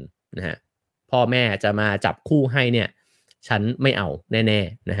งชนนะฮะพ่อแม่จะมาจับคู่ให้เนี่ยฉันไม่เอาแน่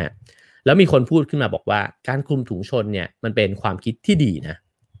ๆนะฮะแล้วมีคนพูดขึ้นมาบอกว่าการคลุมถุงชนเนี่ยมันเป็นความคิดที่ดีนะ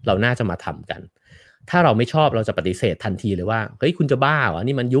เราน่าจะมาทำกันถ้าเราไม่ชอบเราจะปฏิเสธทันทีเลยว่าเฮ้ยคุณจะบ้าเหรอ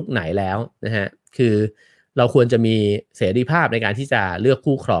นี่มันยุคไหนแล้วนะฮะคือเราควรจะมีเสรีภาพในการที่จะเลือก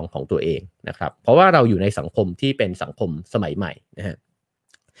คู่ครองของตัวเองนะครับเพราะว่าเราอยู่ในสังคมที่เป็นสังคมสมัยใหม่นะฮะ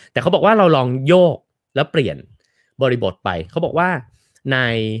แต่เขาบอกว่าเราลองโยกแล้วเปลี่ยนบริบทไปเขาบอกว่าใน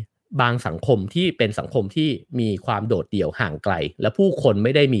บางสังคมที่เป็นสังคมที่มีความโดดเดี่ยวห่างไกลและผู้คนไ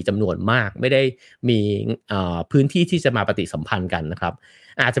ม่ได้มีจำนวนมากไม่ได้มีพื้นที่ที่จะมาปฏิสัมพันธ์กันนะครับ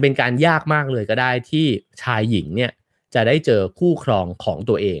อาจจะเป็นการยากมากเลยก็ได้ที่ชายหญิงเนี่ยจะได้เจอคู่ครองของ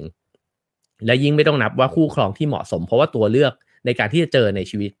ตัวเองและยิ่งไม่ต้องนับว่าคู่ครองที่เหมาะสมเพราะว่าตัวเลือกในการที่จะเจอใน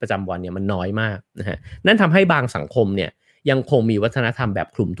ชีวิตประจำวันเนี่ยมันน้อยมากนะฮะนั่นทำให้บางสังคมเนี่ยยังคงมีวัฒนธรรมแบบ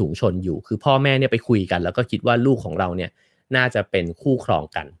คลุมถุงชนอยู่คือพ่อแม่เนี่ยไปคุยกันแล้วก็คิดว่าลูกของเราเนี่ยน่าจะเป็นคู่ครอง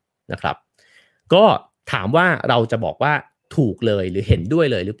กันนะครับ ก็ถามว่าเราจะบอกว่าถูกเลยหรือเห็นด้วย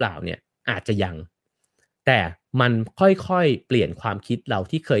เลยหรือเปล่าเนี่ยอาจจะยังแต่มันค่อยๆเปลี่ยนความคิดเรา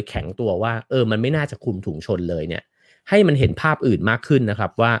ที่เคยแข็งตัวว่ามันไม่น่าจะคลุมถุงชนเลยเนี่ยให้มันเห็นภาพอื่นมากขึ้นนะครั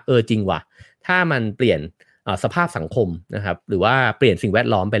บว่าจริงว่ะถ้ามันเปลี่ยนสภาพสังคมนะครับหรือว่าเปลี่ยนสิ่งแวด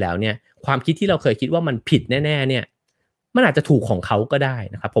ล้อมไปแล้วเนี่ยความคิดที่เราเคยคิดว่ามันผิดแน่ๆเนี่ยมันอาจจะถูกของเขาก็ได้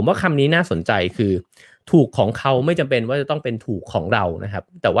นะครับผมว่าคำนี้น่าสนใจคือถูกของเขาไม่จำเป็นว่าจะต้องเป็นถูกของเรานะครับ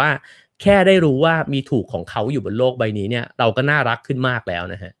แต่ว่าแค่ได้รู้ว่ามีถูกของเขาอยู่บนโลกใบนี้เนี่ยเราก็น่ารักขึ้นมากแล้ว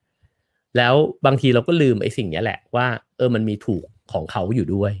นะฮะแล้วบางทีเราก็ลืมไอ้สิ่งนี้แหละว่ามันมีถูกของเขาอยู่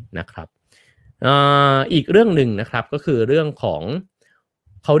ด้วยนะครับอีกเรื่องหนึ่งนะครับก็คือเรื่องของ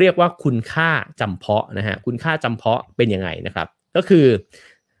เขาเรียกว่าคุณค่าจำเพาะนะฮะคุณค่าจำเพาะเป็นยังไงนะครับก็คือ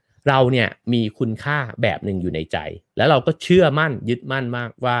เราเนี่ยมีคุณค่าแบบหนึ่งอยู่ในใจแล้วเราก็เชื่อมั่นยึดมั่นมาก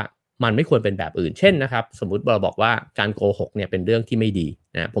ว่ามันไม่ควรเป็นแบบอื่นเช่นนะครับสมมุติเราบอกว่าการโกหกเนี่ยเป็นเรื่องที่ไม่ดี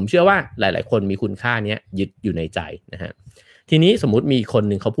นะผมเชื่อว่าหลายๆคนมีคุณค่านี้ยึดอยู่ในใจนะฮะทีนี้สมมุติมีคน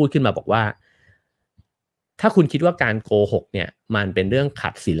หนึ่งเขาพูดขึ้นมาบอกว่าถ้าคุณคิดว่าการโกหกเนี่ยมันเป็นเรื่องขั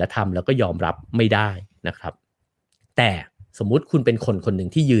ดศีลธรรมแล้วก็ยอมรับไม่ได้นะครับแต่สมมุติคุณเป็นคนคนหนึ่ง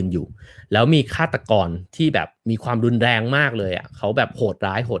ที่ยืนอยู่แล้วมีฆาตกรที่แบบมีความรุนแรงมากเลยอ่ะเขาแบบโหด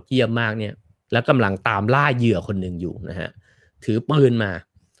ร้ายโหดเหี้ยมมากเนี่ยแล้วกำลังตามล่าเหยื่อคนหนึ่งอยู่นะฮะถือปืนมา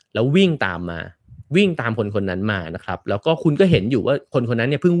แล้ววิ่งตามคนคนนั้นมานะครับแล้วก็คุณก็เห็นอยู่ว่าคนคนนั้น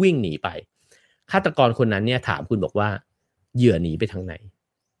เนี่ยเพิ่งวิ่งหนีไปฆาตกรคนนั้นเนี่ยถามคุณบอกว่าเหยื่อหนีไปทางไหน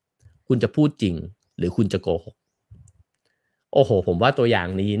คุณจะพูดจริงหรือคุณจะโกหกโอ้โหผมว่าตัวอย่าง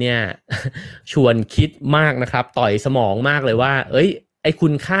นี้เนี่ย ชวนคิดมากนะครับต่อยสมองมากเลยว่าไอ้คุ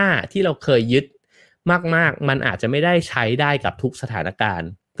ณค่าที่เราเคยยึดมากๆมันอาจจะไม่ได้ใช้ได้กับทุกสถานการณ์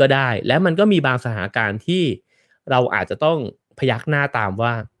ก็ได้และมันก็มีบางสถานการณ์ที่เราอาจจะต้องพยักหน้าตามว่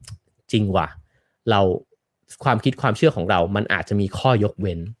าจริงว่ะเราความคิดความเชื่อของเรามันอาจจะมีข้อยกเ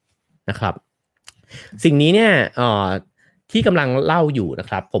ว้นนะครับสิ่งนี้เนี่ยที่กำลังเล่าอยู่นะ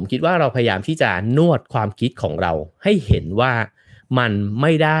ครับผมคิดว่าเราพยายามที่จะนวดความคิดของเราให้เห็นว่ามันไ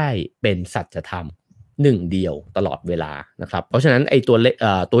ม่ได้เป็นสัจธรรมหนึ่งเดียวตลอดเวลานะครับเพราะฉะนั้นไอ้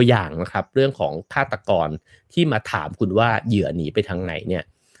ตัวอย่างนะครับเรื่องของฆาตกรที่มาถามคุณว่าเหยื่อหนีไปทางไหนเนี่ย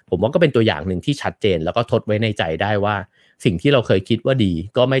ผมว่าก็เป็นตัวอย่างหนึ่งที่ชัดเจนแล้วก็ทดไว้ในใจได้ว่าสิ่งที่เราเคยคิดว่าดี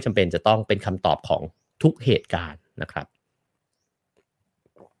ก็ไม่จำเป็นจะต้องเป็นคำตอบของทุกเหตุการณ์นะครับ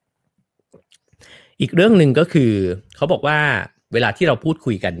อีกเรื่องหนึ่งก็คือเขาบอกว่าเวลาที่เราพูด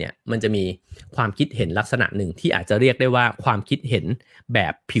คุยกันเนี่ยมันจะมีความคิดเห็นลักษณะหนึ่งที่อาจจะเรียกได้ว่าความคิดเห็นแบ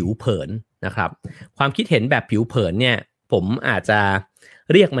บผิวเผินนะครับความคิดเห็นแบบผิวเผินเนี่ยผมอาจจะ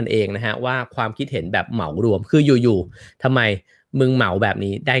เรียกมันเองนะฮะว่าความคิดเห็นแบบเหมารวมคืออยู่ๆทำไมมึงเหมาแบบ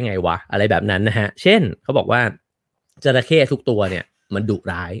นี้ได้ไงวะอะไรแบบนั้นนะฮะเช่นเขาบอกว่าจระเข้ทุกตัวเนี่ยมันดุ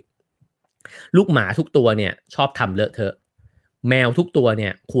ร้ายลูกหมาทุกตัวเนี่ยชอบทำเลอะเทอะแมวทุกตัวเนี่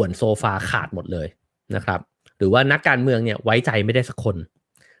ยข่วนโซฟาขาดหมดเลยนะครับหรือว่านักการเมืองเนี่ยไว้ใจไม่ได้สักคน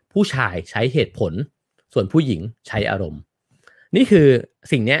ผู้ชายใช้เหตุผลส่วนผู้หญิงใช้อารมณ์นี่คือ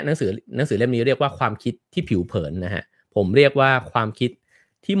สิ่งนี้หนังสือเล่มนี้เรียกว่าความคิดที่ผิวเผินนะฮะผมเรียกว่าความคิด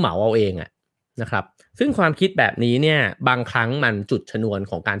ที่เหมาเอาเองนะครับซึ่งความคิดแบบนี้เนี่ยบางครั้งมันจุดชนวน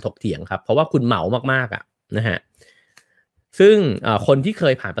ของการถกเถียงครับเพราะว่าคุณเหมามากๆนะฮะซึ่งคนที่เค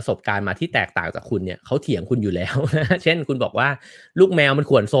ยผ่านประสบการณ์มาที่แตกต่างจากคุณเนี่ยเขาเถียงคุณอยู่แล้วนะเช่นคุณบอกว่าลูกแมวมัน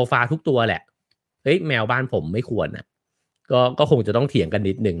ข่วนโซฟาทุกตัวแหละเฮ้ยแมวบ้านผมไม่ควรนะก็คงจะต้องเถียงกัน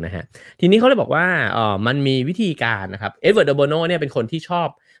นิดนึงนะฮะทีนี้เขาเลยบอกว่ามันมีวิธีการนะครับเอ็ดเวิร์ด เดอโบโนเนี่ยเป็นคนที่ชอบ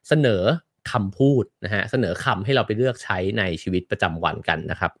เสนอคำพูดนะฮะเสนอคำให้เราไปเลือกใช้ในชีวิตประจำวันกัน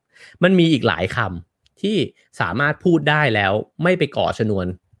นะครับมันมีอีกหลายคำที่สามารถพูดได้แล้วไม่ไปก่อชนวน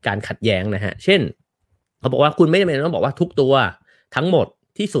การขัดแย้งนะฮะเช่นเขาบอกว่าคุณไม่จำเป็นต้องบอกว่าทุกตัวทั้งหมด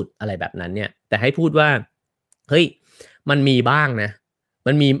ที่สุดอะไรแบบนั้นเนี่ยแต่ให้พูดว่าเฮ้ยมันมีบ้างนะ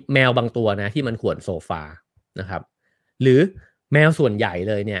มันมีแมวบางตัวนะที่มันข่วนโซฟานะครับหรือแมวส่วนใหญ่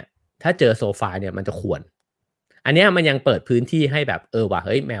เลยเนี่ยถ้าเจอโซฟาเนี่ยมันจะข่วนอันนี้มันยังเปิดพื้นที่ให้แบบว่ะเ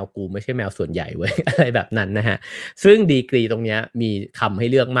ฮ้ยแมวกูไม่ใช่แมวส่วนใหญ่เว้ย อะไรแบบนั้นนะฮะซึ่งดีกรีตรงนี้มีคำให้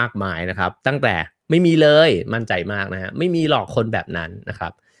เลือกมากมายนะครับตั้งแต่ไม่มีเลยมั่นใจมากนะฮะไม่มีหลอกคนแบบนั้นนะครั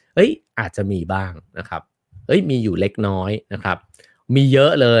บอาจจะมีบ้างนะครับมีอยู่เล็กน้อยนะครับมีเยอ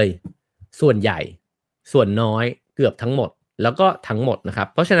ะเลยส่วนใหญ่ส่วนน้อยเกือบทั้งหมดแล้วก็ทั้งหมดนะครับ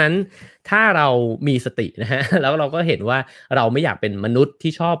เพราะฉะนั้นถ้าเรามีสตินะฮะแล้วเราก็เห็นว่าเราไม่อยากเป็นมนุษย์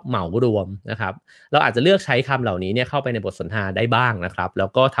ที่ชอบเหมารวมนะครับเราอาจจะเลือกใช้คำเหล่านี้เนี่ยเข้าไปในบทสนทนาได้บ้างนะครับแล้ว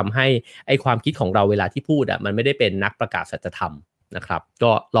ก็ทำให้ไอ้ความคิดของเราเวลาที่พูดมันไม่ได้เป็นนักประกาศสัจธรรมนะครับ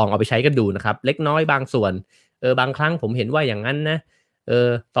ก็ลองเอาไปใช้กันดูนะครับเล็กน้อยบางส่วนบางครั้งผมเห็นว่าอย่างนั้นนะ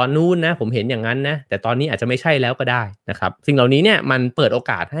ตอนนู้นนะผมเห็นอย่างนั้นนะแต่ตอนนี้อาจจะไม่ใช่แล้วก็ได้นะครับสิ่งเหล่านี้เนี่ยมันเปิดโอ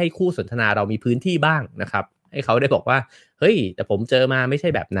กาสให้คู่สนทนาเรามีพื้นที่บ้างนะครับ ให้เขาได้บอกว่าเฮ้ยแต่ผมเจอมาไม่ใช่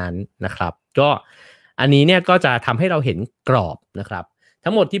แบบนั้นนะครับก็อันนี้เนี่ยก็จะทำให้เราเห็นกรอบนะครับ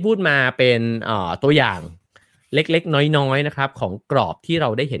ทั้งหมดที่พูดมาเป็นตัวอย่างเล็กๆน้อยๆนะครับของกรอบที่เรา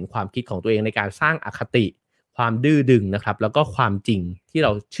ได้เห็นความคิดของตัวเองในการสร้างอคติความดื้อดึงนะครับแล้วก็ความจริงที่เร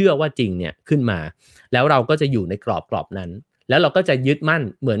าเชื่อว่าจริงเนี่ยขึ้นมาแล้วเราก็จะอยู่ในกรอบนั้นแล้วเราก็จะยึดมั่น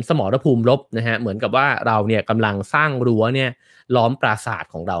เหมือนสมรภูมิรบนะฮะเหมือนกับว่าเราเนี่ยกำลังสร้างรั้วเนี่ยล้อมปราสาท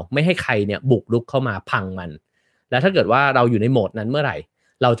ของเราไม่ให้ใครเนี่ยบุกรุกเข้ามาพังมันแล้วถ้าเกิดว่าเราอยู่ในโหมดนั้นเมื่อไหร่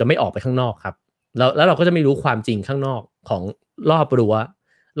เราจะไม่ออกไปข้างนอกครับแล้วเราก็จะไม่รู้ความจริงข้างนอกของรอบ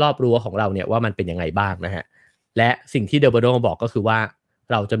รั้วของเราเนี่ยว่ามันเป็นยังไงบ้างนะฮะและสิ่งที่เดลเบโดบอกก็คือว่า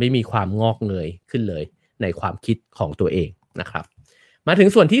เราจะไม่มีความงอกเงยขึ้นเลยในความคิดของตัวเองนะครับมาถึง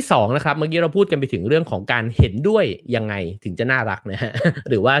ส่วนที่2นะครับเมื่อกี้เราพูดกันไปถึงเรื่องของการเห็นด้วยยังไงถึงจะน่ารักนะฮะ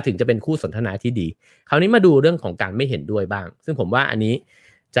หรือว่าถึงจะเป็นคู่สนทนาที่ดีคราวนี้มาดูเรื่องของการไม่เห็นด้วยบ้างซึ่งผมว่าอันนี้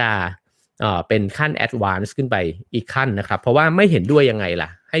จะเป็นขั้นแอดวานซ์ขึ้นไปอีกขั้นนะครับเพราะว่าไม่เห็นด้วยยังไงล่ะ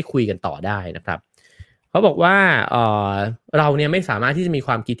ให้คุยกันต่อได้นะครับเขาบอกว่าเราเนี่ยไม่สามารถที่จะมีค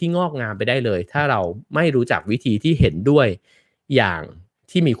วามคิดที่งอกงามไปได้เลยถ้าเราไม่รู้จักวิธีที่เห็นด้วยอย่าง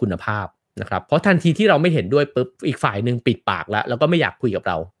ที่มีคุณภาพนะครับเพราะทันทีที่เราไม่เห็นด้วยปุ๊บอีกฝ่ายหนึ่งปิดปากแล้วก็ไม่อยากคุยกับ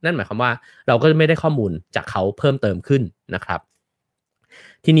เรานั่นหมายความว่าเราก็ไม่ได้ข้อมูลจากเขาเพิ่มเติมขึ้นนะครับ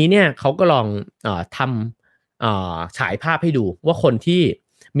ทีนี้เนี่ยเขาก็ลองทำฉายภาพให้ดูว่าคนที่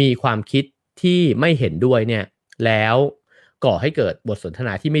มีความคิดที่ไม่เห็นด้วยเนี่ยแล้วก่อให้เกิดบทสนทน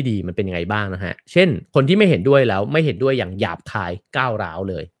าที่ไม่ดีมันเป็นยังไงบ้างนะฮะเช่นคนที่ไม่เห็นด้วยแล้วไม่เห็นด้วยอย่างหยาบคายก้าวร้าว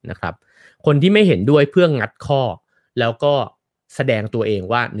เลยนะครับคนที่ไม่เห็นด้วยเพื่องัดข้อแล้วก็แสดงตัวเอง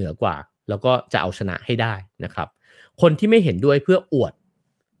ว่าเหนือกว่าแล้วก็จะเอาชนะให้ได้นะครับคนที่ไม่เห็นด้วยเพื่ออวด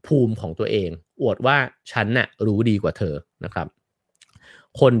ภูมิของตัวเองอวดว่าฉันน่ะรู้ดีกว่าเธอนะครับ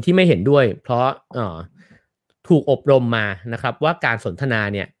คนที่ไม่เห็นด้วยเพราะถูกอบรมมานะครับว่าการสนทนา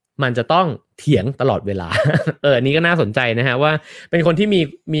เนี่ยมันจะต้องเถียงตลอดเวลา อันนี้ก็น่าสนใจนะฮะว่าเป็นคนที่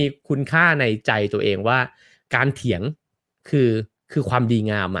มีคุณค่าในใจตัวเองว่าการเถียงคือความดี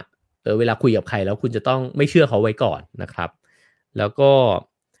งามอ่ะเวลาคุยกับใครแล้วคุณจะต้องไม่เชื่อเขาไว้ก่อนนะครับแล้วก็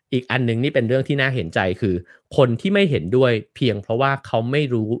อีกอันนึงนี่เป็นเรื่องที่น่าเห็นใจคือคนที่ไม่เห็นด้วยเพียงเพราะว่าเขาไม่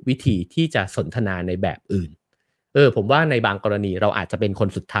รู้วิธีที่จะสนทนาในแบบอื่นผมว่าในบางกรณีเราอาจจะเป็นคน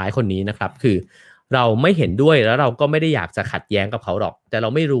สุดท้ายคนนี้นะครับคือเราไม่เห็นด้วยแล้วเราก็ไม่ได้อยากจะขัดแย้งกับเขาหรอกแต่เรา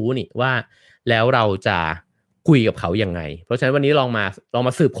ไม่รู้นี่ว่าแล้วเราจะคุยกับเขายังไงเพราะฉะนั้นวันนี้ลองม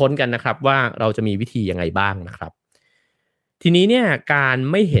าสืบค้นกันนะครับว่าเราจะมีวิธียังไงบ้างนะครับทีนี้เนี่ยการ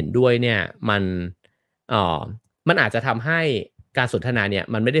ไม่เห็นด้วยเนี่ยมันอาจจะทำให้การสนทนาเนี่ย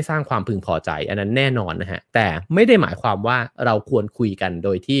มันไม่ได้สร้างความพึงพอใจอันนั้นแน่นอนนะฮะแต่ไม่ได้หมายความว่าเราควรคุยกันโด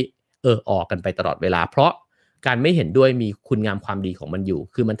ยที่ออกกันไปตลอดเวลาเพราะการไม่เห็นด้วยมีคุณงามความดีของมันอยู่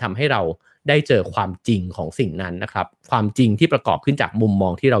คือมันทำให้เราได้เจอความจริงของสิ่งนั้นนะครับความจริงที่ประกอบขึ้นจากมุมมอ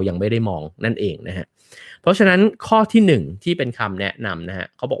งที่เรายังไม่ได้มองนั่นเองนะฮะเพราะฉะนั้นข้อที่1ที่เป็นคำแนะนำนะฮะ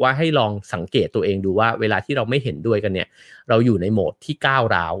เขาบอกว่าให้ลองสังเกตตัวเองดูว่าเวลาที่เราไม่เห็นด้วยกันเนี่ยเราอยู่ในโหมดที่ก้าว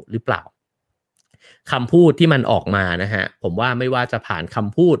ร้าวหรือเปล่าคำพูดที่มันออกมานะฮะผมว่าไม่ว่าจะผ่านค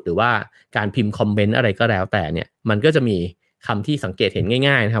ำพูดหรือว่าการพิมพ์คอมเมนต์อะไรก็แล้วแต่เนี่ยมันก็จะมีคำที่สังเกตเห็น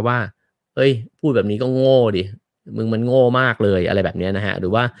ง่ายๆนะครับว่าพูดแบบนี้ก็โง่ดิมึงมันโง่มากเลยอะไรแบบนี้นะฮะหรื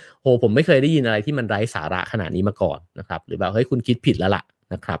อว่าโหผมไม่เคยได้ยินอะไรที่มันไร้สาระขนาดนี้มาก่อนนะครับหรือแบบคุณคิดผิดแล้วล่ะ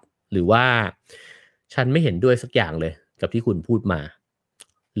นะครับหรือว่าฉันไม่เห็นด้วยสักอย่างเลยกับที่คุณพูดมา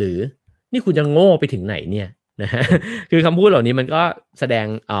หรือนี่คุณจะโง่ไปถึงไหนเนี่ยนะฮะคือคำพูดเหล่านี้มันก็แสดง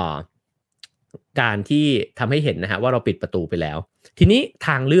การที่ทำให้เห็นนะฮะว่าเราปิดประตูไปแล้วทีนี้ท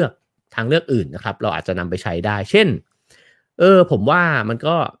างเลือกอื่นนะครับเราอาจจะนำไปใช้ได้เช่นผมว่ามัน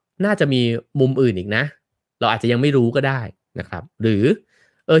ก็น่าจะมีมุมอื่นอีกนะเราอาจจะยังไม่รู้ก็ได้นะครับหรือ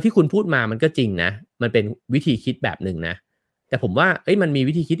ที่คุณพูดมามันก็จริงนะมันเป็นวิธีคิดแบบหนึ่งนะแต่ผมว่ามันมี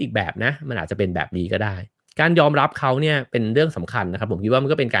วิธีคิดอีกแบบนะมันอาจจะเป็นแบบนี้ก็ได้การยอมรับเขาเนี่ยเป็นเรื่องสำคัญนะครับผมคิดว่ามัน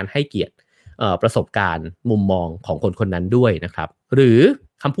ก็เป็นการให้เกียรติประสบการณ์มุมมองของคนคนนั้นด้วยนะครับหรือ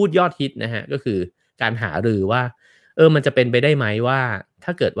คำพูดยอดฮิตนะฮะก็คือการหารือว่ามันจะเป็นไปได้ไหมว่าถ้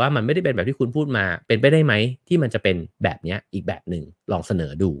าเกิดว่ามันไม่ได้เป็นแบบที่คุณพูดมาเป็นไปได้ไหมที่มันจะเป็นแบบนี้อีกแบบหนึ่งลองเสน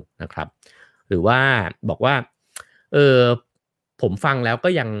อดูนะครับหรือว่าบอกว่าผมฟังแล้วก็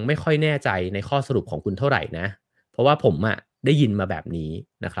ยังไม่ค่อยแน่ใจในข้อสรุปของคุณเท่าไหร่นะเพราะว่าผมได้ยินมาแบบนี้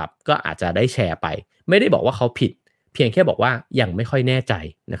นะครับก็อาจจะได้แชร์ไปไม่ได้บอกว่าเขาผิดเพียงแค่บอกว่ายังไม่ค่อยแน่ใจ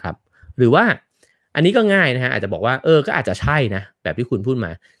นะครับหรือว่าอันนี้ก็ง่ายนะฮะอาจจะบอกว่าก็อาจจะใช่นะแบบที่คุณพูดม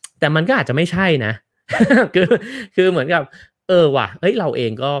าแต่มันก็อาจจะไม่ใช่นะ คือเหมือนกับว่ะเราเอ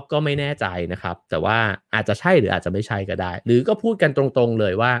งก็ไม่แน่ใจนะครับแต่ว่าอาจจะใช่หรืออาจจะไม่ใช่ก็ได้หรือก็พูดกันตรงๆเล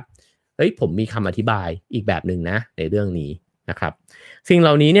ยว่าผมมีคำอธิบายอีกแบบหนึ่งนะในเรื่องนี้นะครับสิ่งเห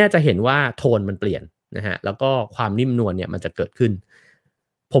ล่านี้เนี่ยจะเห็นว่าโทนมันเปลี่ยนนะฮะแล้วก็ความนิ่มนวลเนี่ยมันจะเกิดขึ้น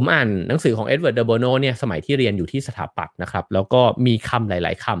ผมอ่านหนังสือของเอ็ดเวิร์ดเดอโบโนเนี่ยสมัยที่เรียนอยู่ที่สถาปัตย์นะครับแล้วก็มีคำหล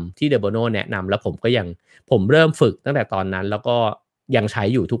ายๆคำที่เดโบโนแนะนำแล้วผมเริ่มฝึกตั้งแต่ตอนนั้นแล้วก็ยังใช้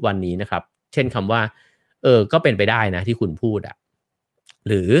อยู่ทุกวันนี้นะครับเช่นคำว่าก็เป็นไปได้นะที่คุณพูดอะ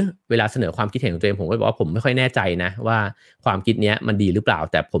หรือเวลาเสนอความคิดเห็นของตัวเองผมก็บอกว่าผมไม่ค่อยแน่ใจนะว่าความคิดเนี้ยมันดีหรือเปล่า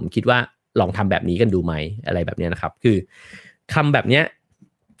แต่ผมคิดว่าลองทำแบบนี้กันดูไหมอะไรแบบนี้นะครับคือคำแบบเนี้ย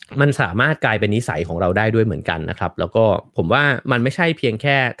มันสามารถกลายเป็นนิสัยของเราได้ด้วยเหมือนกันนะครับแล้วก็ผมว่ามันไม่ใช่เพียงแ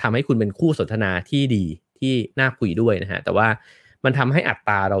ค่ทำให้คุณเป็นคู่สนทนาที่ดีที่น่าคุยด้วยนะฮะแต่ว่ามันทำให้อัต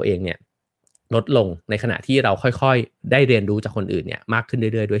ราเราเองเนี่ยลดลงในขณะที่เราค่อยๆได้เรียนรู้จากคนอื่นเนี่ยมากขึ้นเ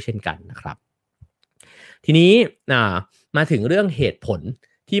รื่อยๆด้วยเช่นกันนะครับทีนี้มาถึงเรื่องเหตุผล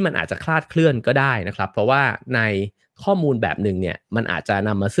ที่มันอาจจะคลาดเคลื่อนก็ได้นะครับเพราะว่าในข้อมูลแบบหนึ่งเนี่ยมันอาจจะน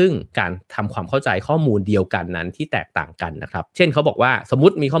ำมาซึ่งการทำความเข้าใจข้อมูลเดียวกันนั้นที่แตกต่างกันนะครับเช่นเขาบอกว่าสมมุ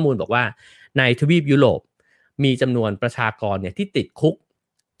ติมีข้อมูลบอกว่าในทวีปยุโรปมีจำนวนประชากรเนี่ยที่ติดคุก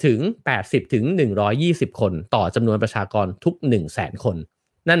ถึง80ถึง120คนต่อจำนวนประชากรทุก 100,000 คน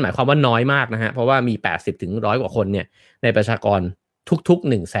นั่นหมายความว่าน้อยมากนะฮะเพราะว่ามี80ถึง100กว่าคนเนี่ยในประชากรทุก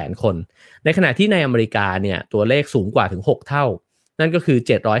ๆ 100,000 คนในขณะที่ในอเมริกาเนี่ยตัวเลขสูงกว่าถึง6เท่านั่นก็คือ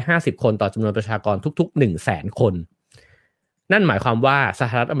750คนต่อจำนวนประชากรทุกๆ 100,000 คนนั่นหมายความว่าส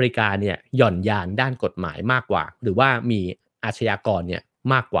หรัฐอเมริกาเนี่ยหย่อนยานด้านกฎหมายมากกว่าหรือว่ามีอาชญากรเนี่ย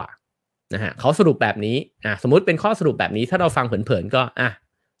มากกว่านะฮะเขาสรุปแบบนี้สมมุติเป็นข้อสรุปแบบนี้ถ้าเราฟังเผินๆก็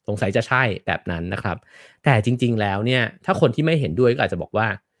สงสัยจะใช่แบบนั้นนะครับแต่จริงๆแล้วเนี่ยถ้าคนที่ไม่เห็นด้วยก็อาจจะบอกว่า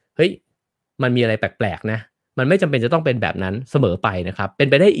เฮ้ยมันมีอะไรแปลกๆนะมันไม่จำเป็นจะต้องเป็นแบบนั้นเสมอไปนะครับเป็น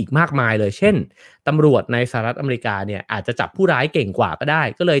ไปได้อีกมากมายเลยเช่นตำรวจในสหรัฐอเมริกาเนี่ยอาจจะจับผู้ร้ายเก่งกว่าก็ได้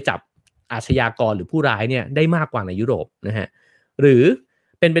ก็เลยจับอาชญากรหรือผู้ร้ายเนี่ยได้มากกว่าในยุโรปนะฮะหรือ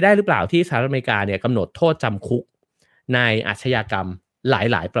เป็นไปได้หรือเปล่าที่สหรัฐอเมริกาเนี่ยกำหนดโทษจำคุกในอาชญากรรมห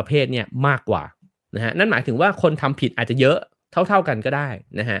ลายๆประเภทเนี่ยมากกว่านะฮะนั่นหมายถึงว่าคนทำผิดอาจจะเยอะเท่าๆกันก็ได้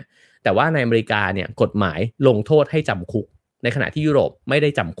นะฮะแต่ว่าในอเมริกาเนี่ยกฎหมายลงโทษให้จำคุกในขณะที่ยุโรปไม่ได้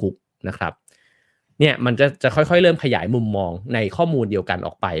จำคุกนะครับเนี่ยมันจะค่อยๆเริ่มขยายมุมมองในข้อมูลเดียวกันอ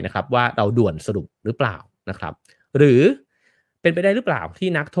อกไปนะครับว่าเราด่วนสรุปหรือเปล่านะครับหรือเป็นไปได้หรือเปล่าที่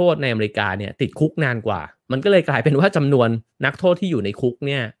นักโทษในอเมริกาเนี่ยติดคุกนานกว่ามันก็เลยกลายเป็นว่าจำนวนนักโทษที่อยู่ในคุกเ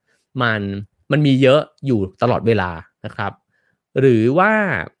นี่ยมันมันมีเยอะอยู่ตลอดเวลานะครับหรือว่า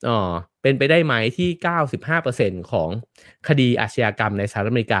เป็นไปได้ไหมที่ 95% ของคดีอาชญากรรมในสหรัฐ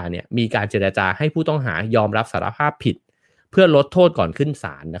อเมริกาเนี่ยมีการเจรจาให้ผู้ต้องหายอมรับสารภาพผิดเพื่อลดโทษก่อนขึ้นศ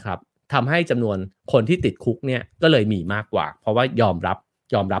าลนะครับทำให้จำนวนคนที่ติดคุกเนี่ยก็เลยมีมากกว่าเพราะว่ายอม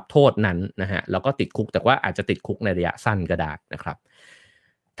รับโทษนั้นนะฮะแล้วก็ติดคุกแต่ว่าอาจจะติดคุกในระยะสั้นก็ได้นะครับ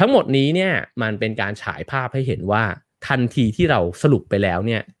ทั้งหมดนี้เนี่ยมันเป็นการฉายภาพให้เห็นว่าทันทีที่เราสรุปไปแล้วเ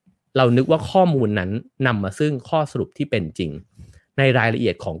นี่ยเรานึกว่าข้อมูลนั้นนำมาซึ่งข้อสรุปที่เป็นจริงในรายละเอี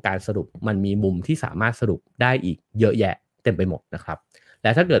ยดของการสรุปมันมีมุมที่สามารถสรุปได้อีกเยอะแยะเต็มไปหมดนะครับแล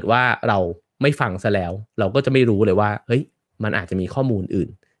ะถ้าเกิดว่าเราไม่ฟังซะแล้วเราก็จะไม่รู้เลยว่าเฮ้ยมันอาจจะมีข้อมูลอื่น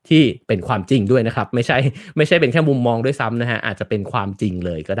ที่เป็นความจริงด้วยนะครับไม่ใช่เป็นแค่มุมมองด้วยซ้ำนะฮะอาจจะเป็นความจริงเ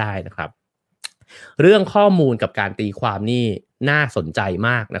ลยก็ได้นะครับเรื่องข้อมูลกับการตีความนี่น่าสนใจม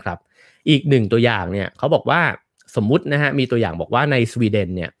ากนะครับอีกหนึ่งตัวอย่างเนี่ยเขาบอกว่าสมมุตินะฮะมีตัวอย่างบอกว่าในสวีเดน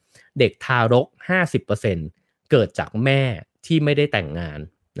เนี่ยเด็กทารก 50% เกิดจากแม่ที่ไม่ได้แต่งงาน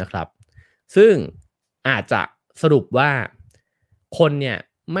นะครับซึ่งอาจจะสรุปว่าคนเนี่ย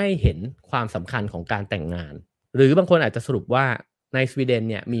ไม่เห็นความสำคัญของการแต่งงานหรือบางคนอาจจะสรุปว่าในสวีเดน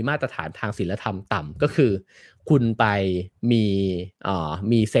เนี่ยมีมาตรฐานทางศีลธรรมต่ำก็คือคุณไป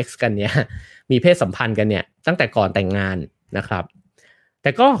มีเซ็กส์กันเนี่ยมีเพศสัมพันธ์กันเนี่ยตั้งแต่ก่อนแต่งงานนะครับแต่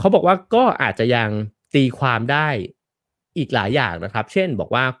ก็เขาบอกว่าก็อาจจะยังตีความได้อีกหลายอย่างนะครับเช่นบอก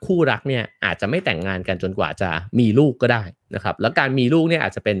ว่าคู่รักเนี่ยอาจจะไม่แต่งงานกันจนกว่าจะมีลูกก็ได้นะครับแล้วการมีลูกเนี่ยอา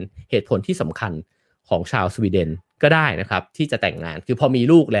จจะเป็นเหตุผลที่สำคัญของชาวสวีเดนก็ได้นะครับที่จะแต่งงานคือพอมี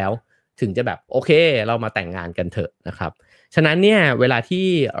ลูกแล้วถึงจะแบบโอเคเรามาแต่งงานกันเถอะนะครับฉะนั้นเนี่ยเวลาที่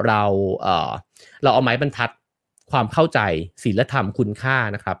เราเอาไม้บรรทัดความเข้าใจศีลธรรมคุณค่า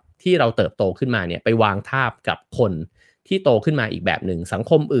นะครับที่เราเติบโตขึ้นมาเนี่ยไปวางทาบกับคนที่โตขึ้นมาอีกแบบหนึ่งสัง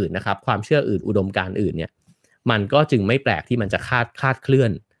คมอื่นนะครับความเชื่ออื่นอุดมการณ์อื่นเนี่ยมันก็จึงไม่แปลกที่มันจะคลาดเคลื่อ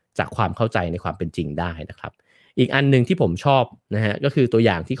นจากความเข้าใจในความเป็นจริงได้นะครับอีกอันนึงที่ผมชอบนะฮะก็คือตัวอ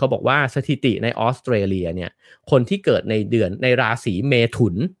ย่างที่เขาบอกว่าสถิติในออสเตรเลียเนี่ยคนที่เกิดในเดือนในราศีเมถุ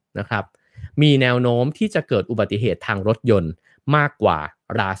นนะครับมีแนวโน้มที่จะเกิดอุบัติเหตุทางรถยนต์มากกว่า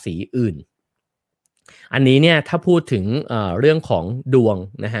ราศีอื่นอันนี้เนี่ยถ้าพูดถึงเรื่องของดวง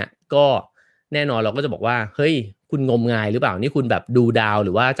นะฮะก็แน่นอนเราก็จะบอกว่าเฮ้ยคุณงมงายหรือเปล่านี่คุณแบบดูดาวห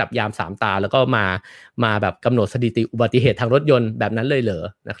รือว่าจับยาม3ตาแล้วก็มาแบบกำหนดสถิติอุบัติเหตุทางรถยนต์แบบนั้นเลยเหรอ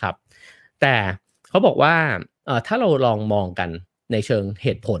นะครับแต่เขาบอกว่าถ้าเราลองมองกันในเชิงเห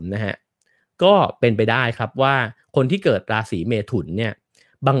ตุผลนะฮะก็เป็นไปได้ครับว่าคนที่เกิดราศีเมถุนเนี่ย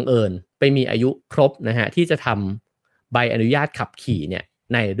บังเอิญไปมีอายุครบนะฮะที่จะทำใบอนุญาตขับขี่เนี่ย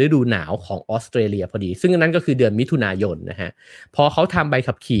ในฤดูหนาวของออสเตรเลียพอดีซึ่งนั้นก็คือเดือนมิถุนายนนะฮะพอเขาทำใบ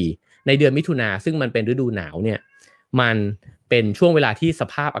ขับขี่ในเดือนมิถุนาซึ่งมันเป็นฤดูหนาวเนี่ยมันเป็นช่วงเวลาที่ส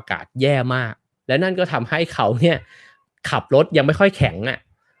ภาพอากาศแย่มากและนั่นก็ทำให้เขาเนี่ยขับรถยังไม่ค่อยแข็งอ่ะ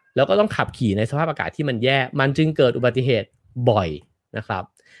แล้วก็ต้องขับขี่ในสภาพอากาศที่มันแย่มันจึงเกิดอุบัติเหตุบ่อยนะครับ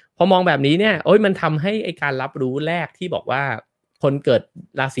พอมองแบบนี้เนี่ยมันทำให้ไอการรับรู้แรกที่บอกว่าคนเกิด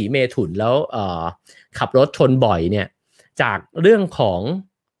ราศีเมถุนแล้วขับรถชนบ่อยเนี่ยจากเรื่องของ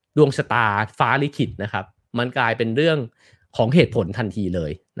ดวงชะตาฟ้าลิขิตนะครับมันกลายเป็นเรื่องของเหตุผลทันทีเล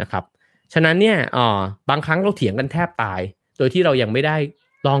ยนะครับฉะนั้นเนี่ยบางครั้งเราเถียงกันแทบตายโดยที่เรายังไม่ได้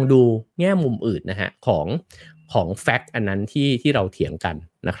ลองดูแง่มุมอื่นนะฮะของแฟกต์อันนั้นที่เราเถียงกัน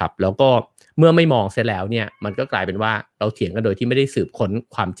นะครับแล้วก็เมื่อไม่มองเสร็จแล้วเนี่ยมันก็กลายเป็นว่าเราเถียงกันโดยที่ไม่ได้สืบค้น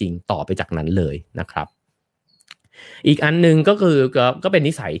ความจริงต่อไปจากนั้นเลยนะครับอีกอันนึงก็คือก็เป็น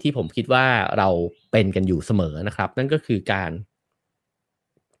นิสัยที่ผมคิดว่าเราเป็นกันอยู่เสมอนะครับนั่นก็คือการ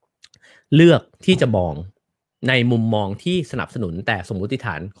เลือกที่จะมองในมุมมองที่สนับสนุนแต่สมมุติฐ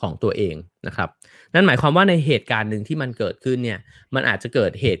านของตัวเองนะครับนั่นหมายความว่าในเหตุการณ์หนึ่งที่มันเกิดขึ้นเนี่ยมันอาจจะเกิ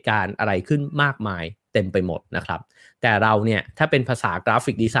ดเหตุการณ์อะไรขึ้นมากมายเต็มไปหมดนะครับแต่เราเนี่ยถ้าเป็นภาษากรา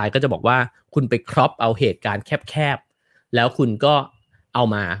ฟิกดีไซน์ก็จะบอกว่าคุณไปครอปเอาเหตุการณ์แคบๆแล้วคุณก็เอา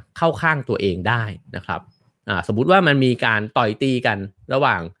มาเข้าข้างตัวเองได้นะครับสมมุติว่ามันมีการต่อยตีกันระห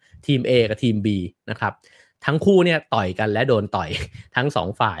ว่างทีม A กับทีม B นะครับทั้งคู่เนี่ยต่อยกันและโดนต่อยทั้ง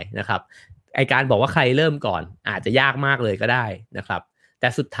2ฝ่ายนะครับไอการบอกว่าใครเริ่มก่อนอาจจะยากมากเลยก็ได้นะครับแต่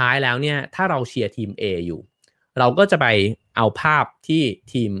สุดท้ายแล้วเนี่ยถ้าเราเชียร์ทีม A อยู่เราก็จะไปเอาภาพที่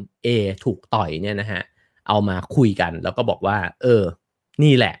ทีม A ถูกต่อยเนี่ยนะฮะเอามาคุยกันแล้วก็บอกว่า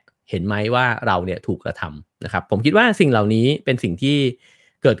นี่แหละเห็นไหมว่าเราเนี่ยถูกกระทำนะครับผมคิดว่าสิ่งเหล่านี้เป็นสิ่งที่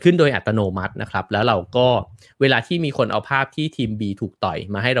เกิดขึ้นโดยอัตโนมัตินะครับแล้วเราก็เวลาที่มีคนเอาภาพที่ทีม B ถูกต่อย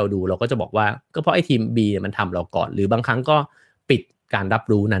มาให้เราดูเราก็จะบอกว่าก็เพราะไอ้ทีม B มันทำเราก่อนหรือบางครั้งก็ปิดการรับ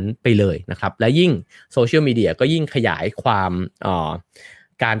รู้นั้นไปเลยนะครับและยิ่งโซเชียลมีเดียก็ยิ่งขยายความ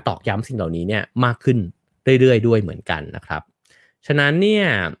การตอกย้ำสิ่งเหล่านี้เนี่ยมากขึ้นเรื่อยๆด้วยเหมือนกันนะครับฉะนั้นเนี่ย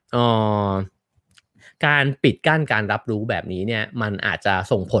การปิดกั้นการรับรู้แบบนี้เนี่ยมันอาจจะ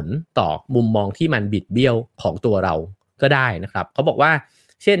ส่งผลต่อมุมมองที่มันบิดเบี้ยวของตัวเราก็ได้นะครับเขาบอกว่า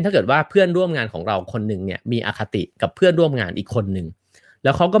เช่นถ้าเกิดว่าเพื่อนร่วมงานของเราคนหนึ่งเนี่ยมีอคติกับเพื่อนร่วมงานอีกคนหนึ่งแ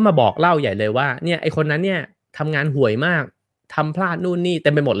ล้วเขาก็มาบอกเล่าใหญ่เลยว่าเนี่ยไอคนนั้นเนี่ยทำงานห่วยมากทำพลาดนู่นนี่เต็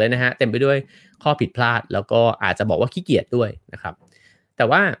มไปหมดเลยนะฮะเต็มไปด้วยข้อผิดพลาดแล้วก็อาจจะบอกว่าขี้เกียจด้วยนะครับแต่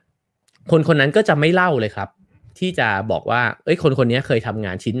ว่าคนคนนั้นก็จะไม่เล่าเลยครับที่จะบอกว่าคนคนนี้เคยทำง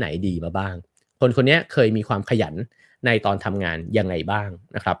านชิ้นไหนดีมาบ้างคนคนนี้เคยมีความขยันในตอนทำงานยังไงบ้าง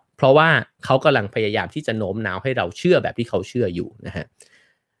นะครับเพราะว่าเขากำลังพยายามที่จะโน้มน้าวให้เราเชื่อแบบที่เขาเชื่ออยู่นะฮะ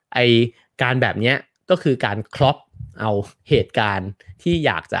ไอการแบบนี้ก็คือการครอปเอาเหตุการณ์ที่อ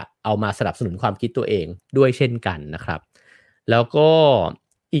ยากจะเอามาสนับสนุนความคิดตัวเองด้วยเช่นกันนะครับแล้วก็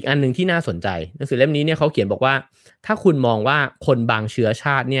อีกอันนึงที่น่าสนใจหนังสือเล่มนี้เนี่ยเขาเขียนบอกว่าถ้าคุณมองว่าคนบางเชื้อช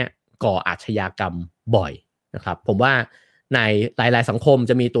าติเนี่ยก่ออาชญากรรมบ่อยนะครับผมว่าในหลายๆสังคม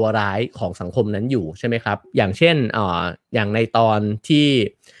จะมีตัวร้ายของสังคมนั้นอยู่ใช่ไหมครับอย่างเช่นอย่างในตอนที่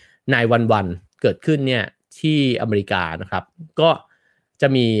นายวันเกิดขึ้นเนี่ยที่อเมริกานะครับก็จะ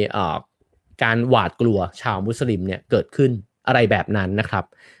มีการหวาดกลัวชาวมุสลิมเนี่ยเกิดขึ้นอะไรแบบนั้นนะครับ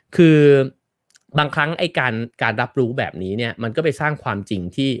คือบางครั้งไอ้การรับรู้แบบนี้เนี่ยมันก็ไปสร้างความจริง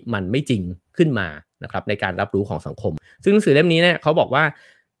ที่มันไม่จริงขึ้นมานะครับในการรับรู้ของสังคมซึ่งหนังสือเล่มนี้เนี่ยเขาบอกว่า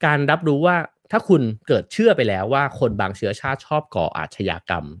การรับรู้ว่าถ้าคุณเกิดเชื่อไปแล้วว่าคนบางเชื้อชาติชอบก่ออาชญา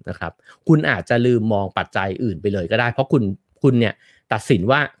กรรมนะครับคุณอาจจะลืมมองปัจจัยอื่นไปเลยก็ได้เพราะคุณเนี่ยตัดสิน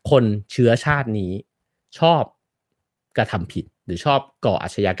ว่าคนเชื้อชาตินี้ชอบกระทำผิดหรือชอบก่ออา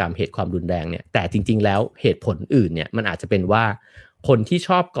ชญากรรมเหตุความรุนแรงเนี่ยแต่จริงๆแล้วเหตุผลอื่นเนี่ยมันอาจจะเป็นว่าคนที่ช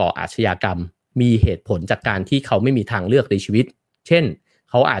อบก่ออาชญากรรมมีเหตุผลจากการที่เขาไม่มีทางเลือกในชีวิตเช่น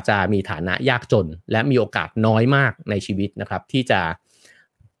เขาอาจจะมีฐานะยากจนและมีโอกาสน้อยมากในชีวิตนะครับที่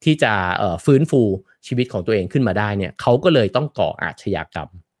จะฟื้นฟูชีวิตของตัวเองขึ้นมาได้เนี่ยเขาก็เลยต้องก่ออาชญากรรม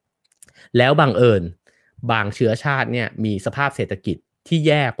แล้วบังเอิญบางเชื้อชาติเนี่ยมีสภาพเศรษฐกิจที่แ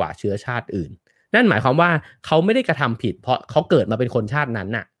ย่กว่าเชื้อชาติอื่นนั่นหมายความว่าเขาไม่ได้กระทำผิดเพราะเขาเกิดมาเป็นคนชาตินั้น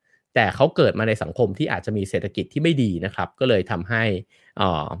น่ะแต่เขาเกิดมาในสังคมที่อาจจะมีเศรษฐกิจที่ไม่ดีนะครับก็เลยทำให้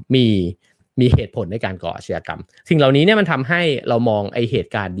มีเหตุผลในการก่ออาชญากรรมสิ่งเหล่านี้เนี่ยมันทำให้เรามองไอเห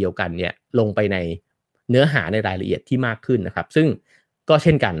ตุการณ์เดียวกันเนี่ยลงไปในเนื้อหาในรายละเอียดที่มากขึ้นนะครับซึ่งก็เ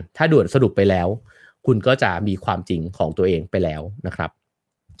ช่นกันถ้าด่วนสรุปไปแล้วคุณก็จะมีความจริงของตัวเองไปแล้วนะครับ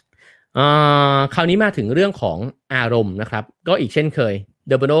คราวนี้มาถึงเรื่องของอารมณ์นะครับก็อีกเช่นเคยเ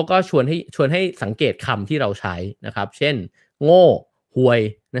ดอร์เบโนก็ชวนให้สังเกตคำที่เราใช้นะครับเช่นโง่ห่วย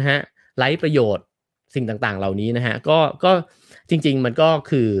นะฮะไร้ประโยชน์ สิ่งต่างๆเหล่านี้นะฮะก็จริงๆมันก็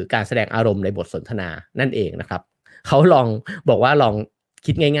คือการแสดงอารมณ์ในบทสนทนานั่นเองนะครับเขาลองบอกว่าลอง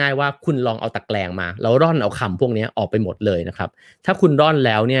คิดง่ายๆว่าคุณลองเอาตะแกรงมาแล้วร่อนเอาคำพวกนี้ออกไปหมดเลยนะครับถ้าคุณร่อนแ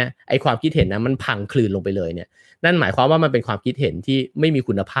ล้วเนี่ยไอความคิดเห็นนะมันพังคลืนลงไปเลยเนี่ยนั่นหมายความว่ามันเป็นความคิดเห็นที่ไม่มี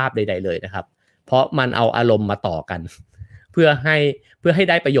คุณภาพใดๆเลยนะครับเพราะมันเอาอารมณ์มาต่อกันเพื่อให้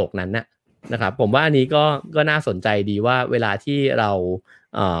ได้ประโยคนั้นนะครับผมว่าอันนี้ก็น่าสนใจดีว่าเวลาที่เรา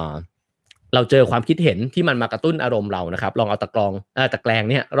เจอความคิดเห็นที่มันมากระตุ้นอารมณ์เรานะครับลองเอาตะแกรง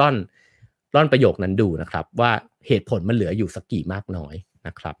เนี่ยร่อนประโยคนั้นดูนะครับว่าเหตุผลมันเหลืออยู่สักกี่มากน้อยน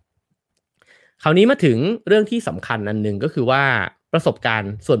ะครับคราวนี้มาถึงเรื่องที่สำคัญอันนึงก็คือว่าประสบการ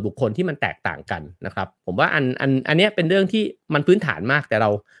ณ์ส่วนบุคคลที่มันแตกต่างกันนะครับผมว่าอันนี้เป็นเรื่องที่มันพื้นฐานมากแต่เรา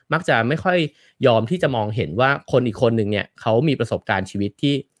มักจะไม่ค่อยยอมที่จะมองเห็นว่าคนอีกคนหนึ่งเนี่ยเขามีประสบการณ์ชีวิต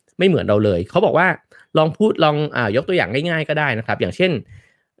ที่ไม่เหมือนเราเลยเขาบอกว่าลองยกตัวอย่างง่ายๆก็ได้นะครับอย่างเช่น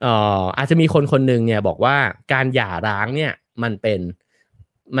อาจจะมีคนหนึ่งเนี่ยบอกว่าการหย่าร้างเนี่ยมันเ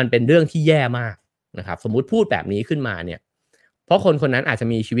ป็นเรื่องที่แย่มากนะครับสมมุติพูดแบบนี้ขึ้นมาเนี่ยเพราะคนนั้นอาจจะ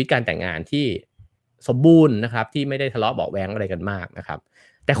มีชีวิตการแต่งงานที่สมบูรณ์นะครับที่ไม่ได้ทะเลาะเบาะแว้งอะไรกันมากนะครับ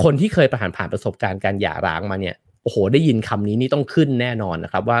แต่คนที่เคยผ่านประสบการณ์การหย่าร้างมาเนี่ยโอ้โหได้ยินคำนี้นี่ต้องขึ้นแน่นอนน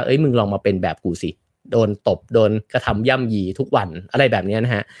ะครับว่าเอ้ยมึงลองมาเป็นแบบกูสิโดนตบโดนกระทำย่ำยีทุกวันอะไรแบบนี้น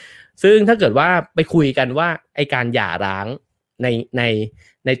ะฮะซึ่งถ้าเกิดว่าไปคุยกันว่าไอการหย่าร้าง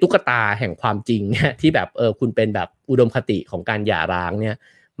ในตุ๊กตาแห่งความจริงเนี่ยที่แบบคุณเป็นแบบอุดมคติของการหย่าร้างเนี่ย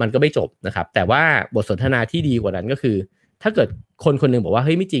มันก็ไม่จบนะครับแต่ว่าบทสนทนาที่ดีกว่านั้นก็คือถ้าเกิดคนนึงบอกว่าเ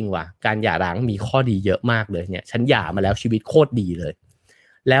ฮ้ยไม่จริงว่ะการหย่าร้างมีข้อดีเยอะมากเลยเนี่ยฉันหย่ามาแล้วชีวิตโคตรดีเลย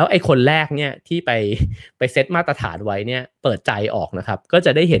แล้วไอ้คนแรกเนี่ยที่ไปเซตมาตรฐานไว้เนี่ยเปิดใจออกนะครับก็จ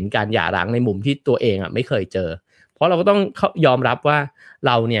ะได้เห็นการหย่าร้างในมุมที่ตัวเองไม่เคยเจอเพราะเราก็ต้องยอมรับว่าเ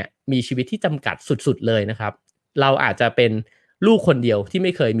ราเนี่ยมีชีวิตที่จำกัดสุดๆเลยนะครับเราอาจจะเป็นลูกคนเดียวที่ไ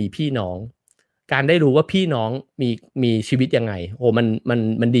ม่เคยมีพี่น้องการได้รู้ว่าพี่น้องมีชีวิตยังไงโอ้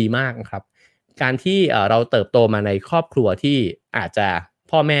มันดีมากครับการที่เราเติบโตมาในครอบครัวที่อาจจะ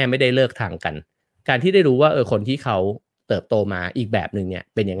พ่อแม่ไม่ได้เลิกทางกันการที่ได้รู้ว่าคนที่เขาเติบโตมาอีกแบบนึงเนี่ย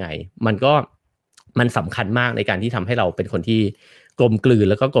เป็นยังไงมันสำคัญมากในการที่ทำให้เราเป็นคนที่กลมกลืน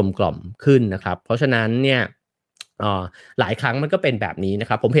แล้วก็กลมกล่อมขึ้นนะครับเพราะฉะนั้นเนี่ยหลายครั้งมันก็เป็นแบบนี้นะ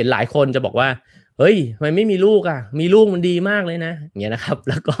ครับผมเห็นหลายคนจะบอกว่าเฮ้ยทำไมไม่มีลูกมีลูกมันดีมากเลยนะอย่างเงี้ยนะครับ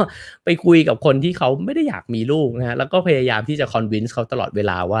แล้วก็ไปคุยกับคนที่เขาไม่ได้อยากมีลูกนะฮะแล้วก็พยายามที่จะคอนวินส์เขาตลอดเว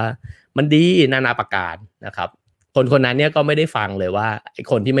ลาว่ามันดีนานาประการนะครับคนนั้นเนี่ยก็ไม่ได้ฟังเลยว่าไอ้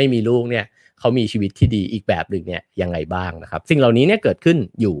คนที่ไม่มีลูกเนี่ยเขามีชีวิตที่ดีอีกแบบหนึ่งเนี่ยยังไงบ้างนะครับสิ่งเหล่านี้เนี่ยเกิดขึ้น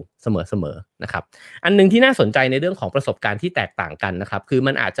อยู่เสมอนะครับอันนึงที่น่าสนใจในเรื่องของประสบการณ์ที่แตกต่างกันนะครับคือ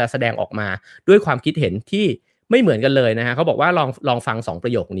มันอาจจะแสดงออกมาด้วยความคิดเห็นที่ไม่เหมือนกันเลยนะฮะเขาบอกว่าลองฟัง2ปร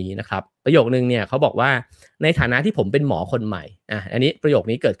ะโยคนี้นะครับประโยคนึงเนี่ยเขาบอกว่าในฐานะที่ผมเป็นหมอคนใหม่อันนี้ประโยค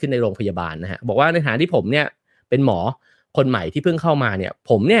นี้เกิดขึ้นในโรงพยาบาลนะฮะบอกว่าในฐานะที่ผมเนี่ยเป็นหมอคนใหม่ที่เพิ่งเข้ามาเนี่ย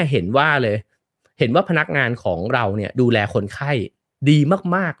ผมเนี่ยเห็นว่าพนักงานของเราเนี่ยดูแลคนไข้ดี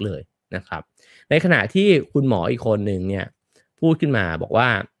มากๆเลยนะครับในขณะที่คุณหมออีกคนนึงเนี่ยพูดขึ้นมาบอกว่า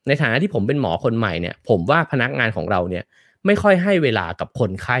ในฐานะที่ผมเป็นหมอคนใหม่เนี่ยผมว่าพนักงานของเราเนี่ยไม่ค่อยให้เวลากับค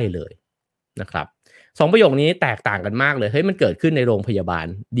นไข้เลยนะครับ2ประโยคนี้แตกต่างกันมากเลยเฮ้ยมันเกิดขึ้นในโรงพยาบาล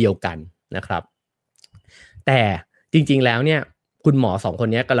เดียวกันนะครับแต่จริงๆแล้วเนี่ยคุณหมอ2คน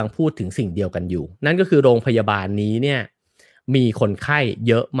นี้กำลังพูดถึงสิ่งเดียวกันอยู่นั่นก็คือโรงพยาบาลนี้เนี่ยมีคนไข้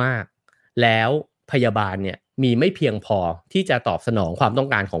เยอะมากแล้วพยาบาลเนี่ยมีไม่เพียงพอที่จะตอบสนองความต้อง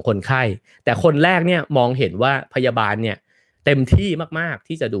การของคนไข้แต่คนแรกเนี่ยมองเห็นว่าพยาบาลเนี่ยเต็มที่มากๆ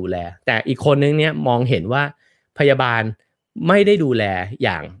ที่จะดูแลแต่อีกคนนึงเนี่ยมองเห็นว่าพยาบาลไม่ได้ดูแลอ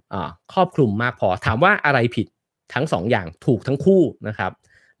ย่างครอบคลุมมากพอถามว่าอะไรผิดทั้ง2 อย่างถูกทั้งคู่นะครับ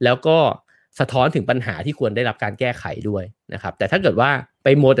แล้วก็สะท้อนถึงปัญหาที่ควรได้รับการแก้ไขด้วยนะครับแต่ถ้าเกิดว่าไป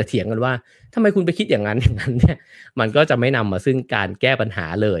มัวแต่เถียงกันว่าทำไมคุณไปคิดอย่างนั้นเนี่ยมันก็จะไม่นำมาซึ่งการแก้ปัญหา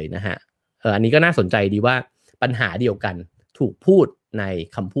เลยนะฮะอันนี้ก็น่าสนใจดีว่าปัญหาเดียวกันถูกพูดใน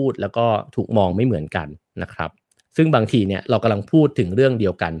คำพูดแล้วก็ถูกมองไม่เหมือนกันนะครับซึ่งบางทีเนี่ยเรากำลังพูดถึงเรื่องเดี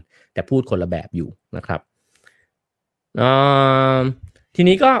ยวกันแต่พูดคนละแบบอยู่นะครับที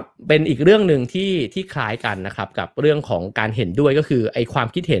นี้ก็เป็นอีกเรื่องหนึ่งที่คล้ายกันนะครับกับเรื่องของการเห็นด้วยก็คือไอ้ความ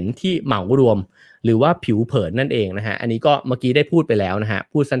คิดเห็นที่เหมารวมหรือว่าผิวเผินนั่นเองนะฮะอันนี้ก็เมื่อกี้ได้พูดไปแล้วนะฮะ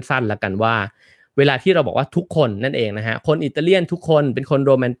พูดสั้นๆแล้วกันว่าเวลาที่เราบอกว่าทุกคนนั่นเองนะฮะคนอิตาเลียนทุกคนเป็นคนโ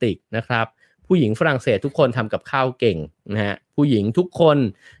รแมนติกนะครับผู้หญิงฝรั่งเศสทุกคนทำกับข้าวเก่งนะฮะผู้หญิงทุกคน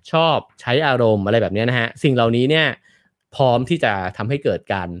ชอบใช้อารมณ์อะไรแบบนี้นะฮะสิ่งเหล่านี้เนี่ยพร้อมที่จะทำให้เกิด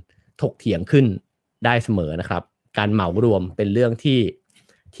การถกเถียงขึ้นได้เสมอนะครับการเหมารวมเป็นเรื่องที่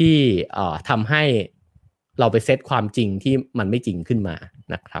ทำให้เราไปเซตความจริงที่มันไม่จริงขึ้นมา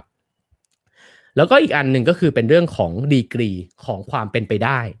นะครับแล้วก็อีกอันหนึ่งก็คือเป็นเรื่องของดีกรีของความเป็นไปไ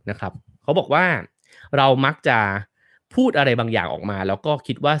ด้นะครับเขาบอกว่า เรามักจะพูดอะไรบางอย่างออกมาแล้วก็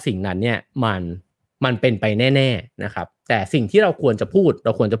คิดว่าสิ่งนั้นเนี่ยมันเป็นไปแน่ๆนะครับแต่สิ่งที่เราควรจะพู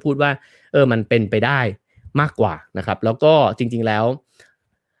ดว่ามันเป็นไปได้มากกว่านะครับแล้วก็จริงๆแล้ว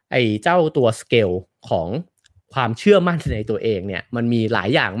ไอ้เจ้าตัวสเกลของความเชื่อมั่นในตัวเองเนี่ยมันมีหลาย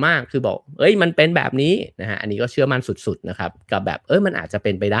อย่างมากคือบอกมันเป็นแบบนี้นะฮะอันนี้ก็เชื่อมั่นสุดๆนะครับกับแบบมันอาจจะเ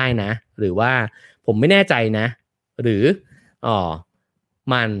ป็นไปได้นะหรือว่าผมไม่แน่ใจนะหรือ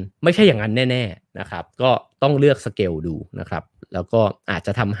มันไม่ใช่อย่างนั้นแน่ๆนะครับก็ต้องเลือกสเกลดูนะครับแล้วก็อาจจ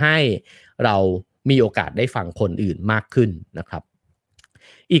ะทำให้เรามีโอกาสได้ฟังคนอื่นมากขึ้นนะครับ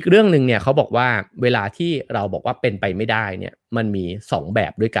อีกเรื่องนึงเนี่ยเขาบอกว่าเวลาที่เราบอกว่าเป็นไปไม่ได้เนี่ยมันมี2แบ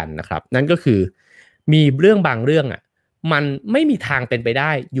บด้วยกันนะครับนั่นก็คือมีเรื่องบางเรื่องมันไม่มีทางเป็นไปไ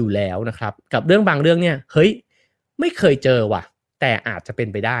ด้อยู่แล้วนะครับกับเรื่องบางเรื่องเนี่ยเฮ้ยไม่เคยเจอว่ะแต่อาจจะเป็น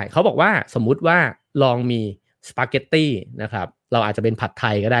ไปได้เขาบอกว่าสมมุติว่าลองมีสปาเกตตี้นะครับเราอาจจะเป็นผัดไท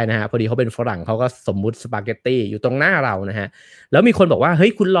ยก็ได้นะฮะพอดีเขาเป็นฝรั่งเขาก็สมมุติสปาเกตตี้อยู่ตรงหน้าเรานะฮะแล้วมีคนบอกว่าเฮ้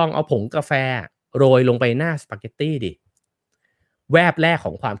ยคุณลองเอาผงกาแฟโรยลงไปหน้าสปาเกตตี้ดิแวบแรกข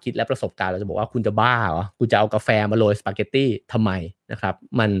องความคิดและประสบการณ์เราจะบอกว่าคุณจะบ้าเหรอคุณจะเอากาแฟมาโรยสปาเกตตี้ทำไมนะครับ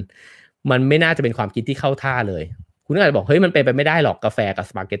มันไม่น่าจะเป็นความคิดที่เข้าท่าเลยคุณอาจจะบอกเฮ้ยมันเป็นไปไม่ได้หรอกกาแฟกับ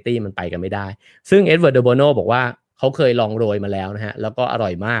สปาเกตตี้มันไปกันไม่ได้ซึ่งเอ็ดเวิร์ด เดอโบโนบอกว่าเขาเคยลองโรยมาแล้วนะฮะแล้วก็อร่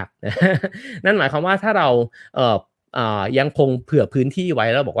อยมากนั่นหมายความว่าถ้าเรายังคงเผื่อพื้นที่ไว้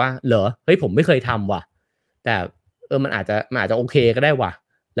แล้วบอกว่าเหรอเฮ้ยผมไม่เคยทำว่ะแต่มันอาจจะโอเคก็ได้ว่ะ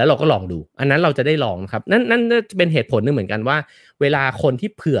แล้วเราก็ลองดูอันนั้นเราจะได้ลองครับนั่นจะเป็นเหตุผลนึงเหมือนกันว่าเวลาคนที่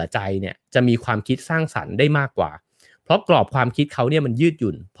เผื่อใจเนี่ยจะมีความคิดสร้างสรรค์ได้มากกว่าเพราะกรอบความคิดเขาเนี่ยมันยืดห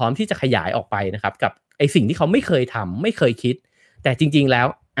ยุ่นพร้อมที่จะขยายออกไปนะครับกับไอสิ่งที่เขาไม่เคยทำไม่เคยคิดแต่จริงๆแล้ว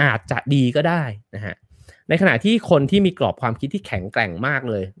อาจจะดีก็ได้นะฮะในขณะที่คนที่มีกรอบความคิดที่แข็งแกร่งมาก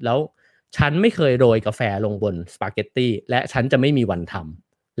เลยแล้วฉันไม่เคยโรยกาแฟลงบนสปาเกตตี้และฉันจะไม่มีวันท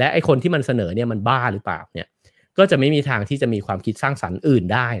ำและไอคนที่มันเสนอเนี่ยมันบ้าหรือเปล่าเนี่ยก็จะไม่มีทางที่จะมีความคิดสร้างสรรค์อื่น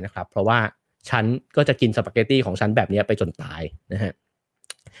ได้นะครับเพราะว่าฉันก็จะกินสปาเกตตี้ของฉันแบบนี้ไปจนตายนะฮะ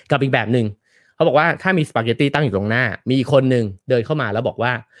กับอีกแบบนึงเขาบอกว่าถ้ามีสปาเกตตี้ตั้งอยู่ตรงหน้ามีอีกคนนึงเดินเข้ามาแล้วบอกว่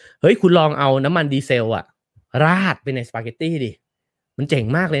าเฮ้ยคุณลองเอาน้ำมันดีเซลราดไปในสปาเกตตี้ดิมันเจ๋ง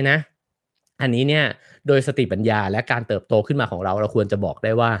มากเลยนะอันนี้เนี่ยโดยสติปัญญาและการเติบโตขึ้นมาของเราควรจะบอกไ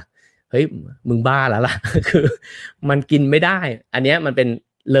ด้ว่าเฮ้ยมึงบ้าแล้วล่ะ คือมันกินไม่ได้อันนี้มันเป็น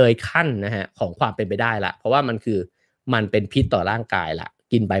เลยขั้นนะฮะของความเป็นไปได้ละเพราะว่ามันเป็นพิษต่อร่างกายละ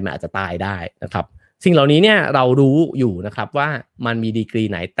กินไปมันอาจจะตายได้นะครับสิ่งเหล่านี้เนี่ยเรารู้อยู่นะครับว่ามันมีดีกรี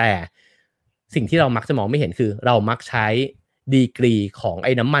ไหนแต่สิ่งที่เรามักจะมองไม่เห็นคือเรามักใช้ดีกรีของไ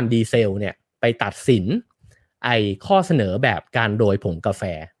อ้น้ำมันดีเซลเนี่ยไปตัดสินไอ้ข้อเสนอแบบการโรยผงกาแฟ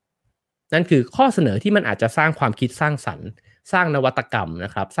นั่นคือข้อเสนอที่มันอาจจะสร้างความคิดสร้างสรรค์สร้างนวัตกรรมน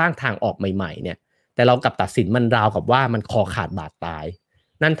ะครับสร้างทางออกใหม่ๆเนี่ยแต่เรากลับตัดสินมันราวกับว่ามันคอขาดบาดตาย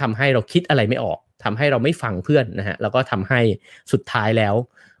นั่นทำให้เราคิดอะไรไม่ออกทำให้เราไม่ฟังเพื่อนนะฮะแล้วก็ทำให้สุดท้ายแล้ว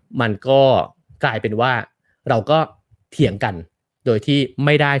มันก็กลายเป็นว่าเราก็เถียงกันโดยที่ไ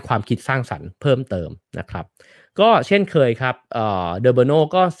ม่ได้ความคิดสร้างสรรค์เพิ่มเติมนะครับก็เช่นเคยครับเดอโบโน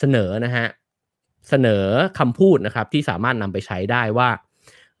ก็เสนอคำพูดนะครับที่สามารถนำไปใช้ได้ว่า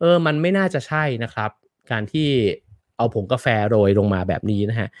มันไม่น่าจะใช่นะครับการที่เอาผงกาแฟโรยลงมาแบบนี้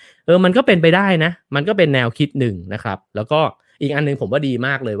นะฮะมันก็เป็นไปได้นะมันก็เป็นแนวคิดหนึ่งนะครับแล้วก็อีกอันนึงผมว่าดีม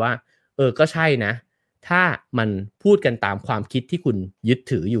ากเลยว่าก็ใช่นะถ้ามันพูดกันตามความคิดที่คุณยึด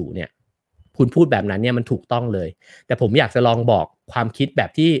ถืออยู่เนี่ยคุณพูดแบบนั้นเนี่ยมันถูกต้องเลยแต่ผมอยากจะลองบอกความคิดแบ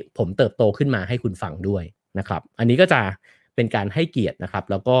บที่ผมเติบโตขึ้นมาให้คุณฟังด้วยนะครับอันนี้ก็จะเป็นการให้เกียรตินะครับ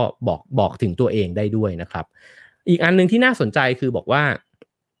แล้วก็บอกถึงตัวเองได้ด้วยนะครับอีกอันนึงที่น่าสนใจคือบอกว่า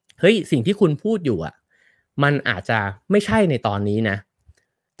เฮ้ยสิ่งที่คุณพูดอยู่มันอาจจะไม่ใช่ในตอนนี้นะ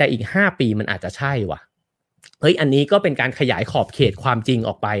แต่อีก5 ปีมันอาจจะใช่ว่ะเฮ้ยอันนี้ก็เป็นการขยายขอบเขตความจริงอ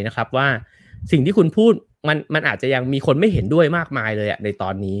อกไปนะครับว่าสิ่งที่คุณพูดมันอาจจะยังมีคนไม่เห็นด้วยมากมายเลยในตอ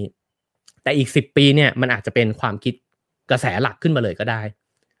นนี้แต่อีก10 ปีเนี่ยมันอาจจะเป็นความคิดกระแสหลักขึ้นมาเลยก็ได้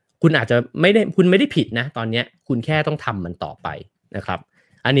คุณอาจจะคุณไม่ได้ผิดนะตอนนี้คุณแค่ต้องทำมันต่อไปนะครับ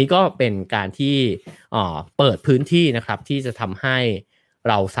อันนี้ก็เป็นการที่เปิดพื้นที่นะครับที่จะทำให้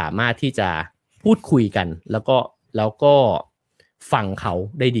เราสามารถที่จะพูดคุยกันแล้วก็ฟังเขา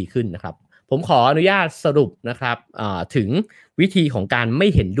ได้ดีขึ้นนะครับผมขออนุญาตสรุปนะครับถึงวิธีของการไม่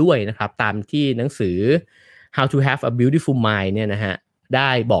เห็นด้วยนะครับตามที่หนังสือ How to Have a Beautiful Mind เนี่ยนะฮะได้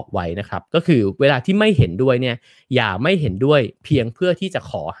บอกไว้นะครับก็คือเวลาที่ไม่เห็นด้วยเนี่ยอย่าไม่เห็นด้วยเพียงเพื่อที่จะ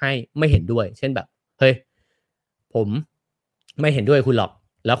ขอให้ไม่เห็นด้วยเช่นแบบเฮ้ยผมไม่เห็นด้วยคุณหรอก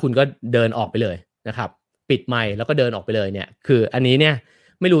แล้วคุณก็เดินออกไปเลยนะครับปิดไมค์แล้วก็เดินออกไปเลยเนี่ยคืออันนี้เนี่ย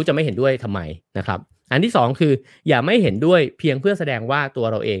ไม่รู้จะไม่เห็นด้วยทำไมนะครับอันที่2คืออย่าไม่เห็นด้วยเพียงเพื่อแสดงว่าตัว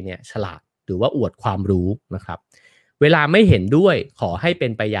เราเองเนี่ยฉลาดหรือว่าอวดความรู้นะครับ เวลาไม่เห็นด้วยขอให้เป็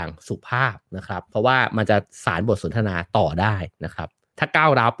นไปอย่างสุภาพนะครับเพราะว่ามันจะสานบทสนทนาต่อได้นะครับถ้าก้า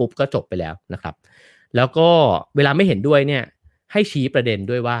วร้าวปุ๊บก็จบไปแล้วนะครับแล้วก็เวลาไม่เห็นด้วยเนี่ยให้ชี้ประเด็น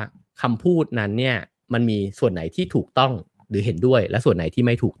ด้วยว่าคำพูดนั้นเนี่ยมันมีส่วนไหนที่ถูกต้องหรือเห็นด้วยและส่วนไหนที่ไ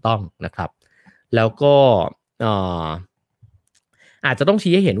ม่ถูกต้องนะครับแล้วก็อาจจะต้อง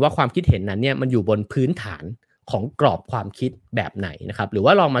ชี้ให้เห็นว่าความคิดเห็นนั้นเนี่ยมันอยู่บนพื้นฐานของกรอบความคิดแบบไหนนะครับหรือว่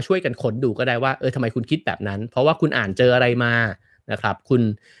าลองมาช่วยกันค้นดูก็ได้ว่าทำไมคุณคิดแบบนั้นเพราะว่าคุณอ่านเจออะไรมานะครับคุณ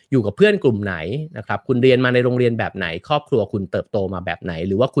อยู่กับเพื่อนกลุ่มไหนนะครับคุณเรียนมาในโรงเรียนแบบไหนครอบครัวคุณเติบโตมาแบบไหนห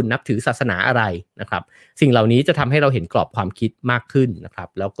รือว่าคุณนับถือศาสนาอะไรนะครับสิ่งเหล่านี้จะทำให้เราเห็นกรอบความคิดมากขึ้นนะครับ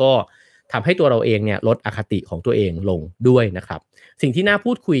แล้วก็ทำให้ตัวเราเองเนี่ยลดอคติของตัวเองลงด้วยนะครับสิ่งที่น่า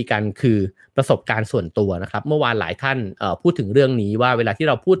พูดคุยกันคือประสบการณ์ส่วนตัวนะครับเมื่อวานหลายท่านพูดถึงเรื่องนี้ว่าเวลาที่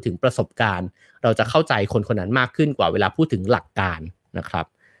เราพูดถึงประสบการณ์เราจะเข้าใจคนคนนั้นมากขึ้นกว่าเวลาพูดถึงหลักการนะครับ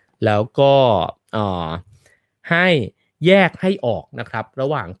แล้วก็ให้แยกให้ออกนะครับระ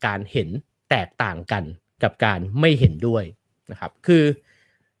หว่างการเห็นแตกต่างกันกับการไม่เห็นด้วยนะครับคือ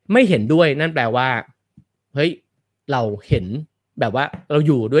ไม่เห็นด้วยนั่นแปลว่าเฮ้ยเราเห็นแบบว่าเราอ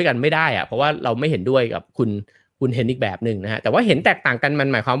ยู่ด้วยกันไม่ได้อะเพราะว่าเราไม่เห็นด้วยกับคุณเห็นอีกแบบนึงนะฮะแต่ว่าเห็นแตกต่างกันมัน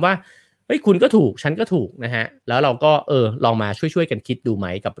หมายความว่าเฮ้ยคุณก็ถูกฉันก็ถูกนะฮะแล้วเราก็ลองมาช่วยกันคิดดูไหม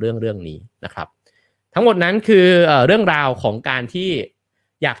กับเรื่องนี้นะครับทั้งหมดนั้นคือเรื่องราวของการที่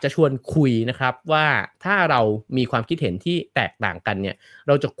อยากจะชวนคุยนะครับว่าถ้าเรามีความคิดเห็นที่แตกต่างกันเนี่ยเ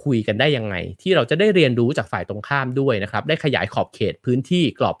ราจะคุยกันได้ยังไงที่เราจะได้เรียนรู้จากฝ่ายตรงข้ามด้วยนะครับได้ขยายขอบเขตพื้นที่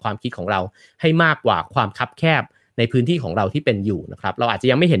กรอบความคิดของเราให้มากกว่าความคับแคบในพื้นที่ของเราที่เป็นอยู่นะครับเราอาจจะ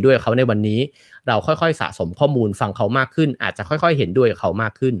ยังไม่เห็นด้วยกับเขาในวันนี้เราค่อยๆสะสมข้อมูลฟังเขามากขึ้นอาจจะค่อยๆเห็นด้วยกับเขามา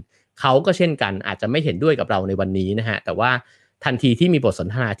กขึ้นเขาก็เช่นกันอาจจะไม่เห็นด้วยกับเราในวันนี้นะฮะแต่ว่าทันทีที่มีบทสน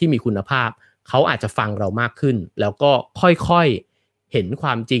ทนาที่มีคุณภาพเขาอาจจะฟังเรามากขึ้นแล้วก็ค่อยๆเห็นคว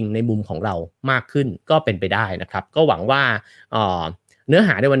ามจริงในมุมของเรามากขึ้นก็เป็นไปได้นะครับก็หวังว่าเนื้อห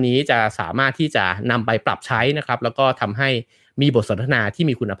าในวันนี้จะสามารถที่จะนำไปปรับใช้นะครับแล้วก็ทำให้มีบทสนทนาที่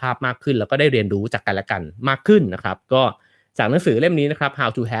มีคุณภาพมากขึ้นแล้วก็ได้เรียนรู้จากกันและกันมากขึ้นนะครับก็จากหนังสือเล่มนี้นะครับ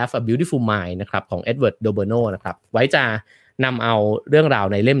How to Have a Beautiful Mind นะครับของ Edward de Bono นะครับไว้จะนำเอาเรื่องราว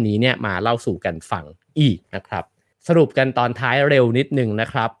ในเล่มนี้เนี่ยมาเล่าสู่กันฟังอีกนะครับสรุปกันตอนท้ายเร็วนิดนึงนะ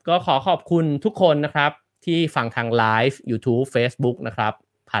ครับก็ขอขอบคุณทุกคนนะครับที่ฟังทางไลฟ์ YouTube Facebook นะครับ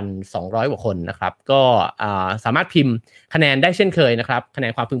 1,200 กว่าคนนะครับก็สามารถพิมพ์คะแนนได้เช่นเคยนะครับคะแน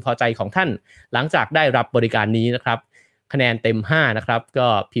นความพึงพอใจของท่านหลังจากได้รับบริการนี้นะครับคะแนนเต็ม5นะครับก็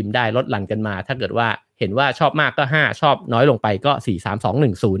พิมพ์ได้ลดหลั่นกันมาถ้าเกิดว่าเห็นว่าชอบมากก็5ชอบน้อยลงไปก็4 3 2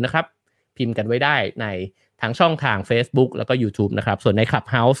 1 0นะครับพิมพ์กันไว้ได้ในทั้งช่องทาง Facebook แล้วก็ YouTube นะครับส่วนใน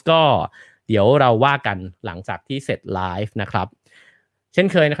Clubhouse ก็เดี๋ยวเราว่ากันหลังจากที่เสร็จไลฟ์นะครับเช่น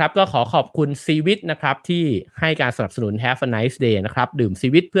เคยนะครับก็ขอขอบคุณซีวิตนะครับที่ให้การสนับสนุน Have a nice day นะครับดื่มซี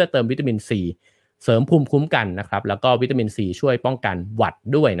วิตเพื่อเติมวิตามินซีเสริมภูมิคุ้มกันนะครับแล้วก็วิตามินซีช่วยป้องกันหวัด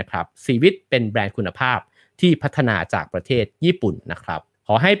ด้วยนะครับซีวิตเป็นแบรนด์คุณภาพที่พัฒนาจากประเทศญี่ปุ่นนะครับข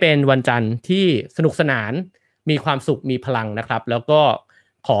อให้เป็นวันจันทร์ที่สนุกสนานมีความสุขมีพลังนะครับแล้วก็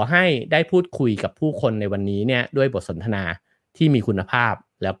ขอให้ได้พูดคุยกับผู้คนในวันนี้เนี่ยด้วยบทสนทนาที่มีคุณภาพ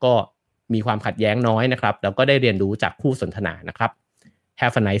แล้วก็มีความขัดแย้งน้อยนะครับแล้วก็ได้เรียนรู้จากคู่สนทนานะครับ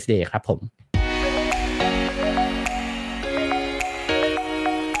Have a nice day ครับผม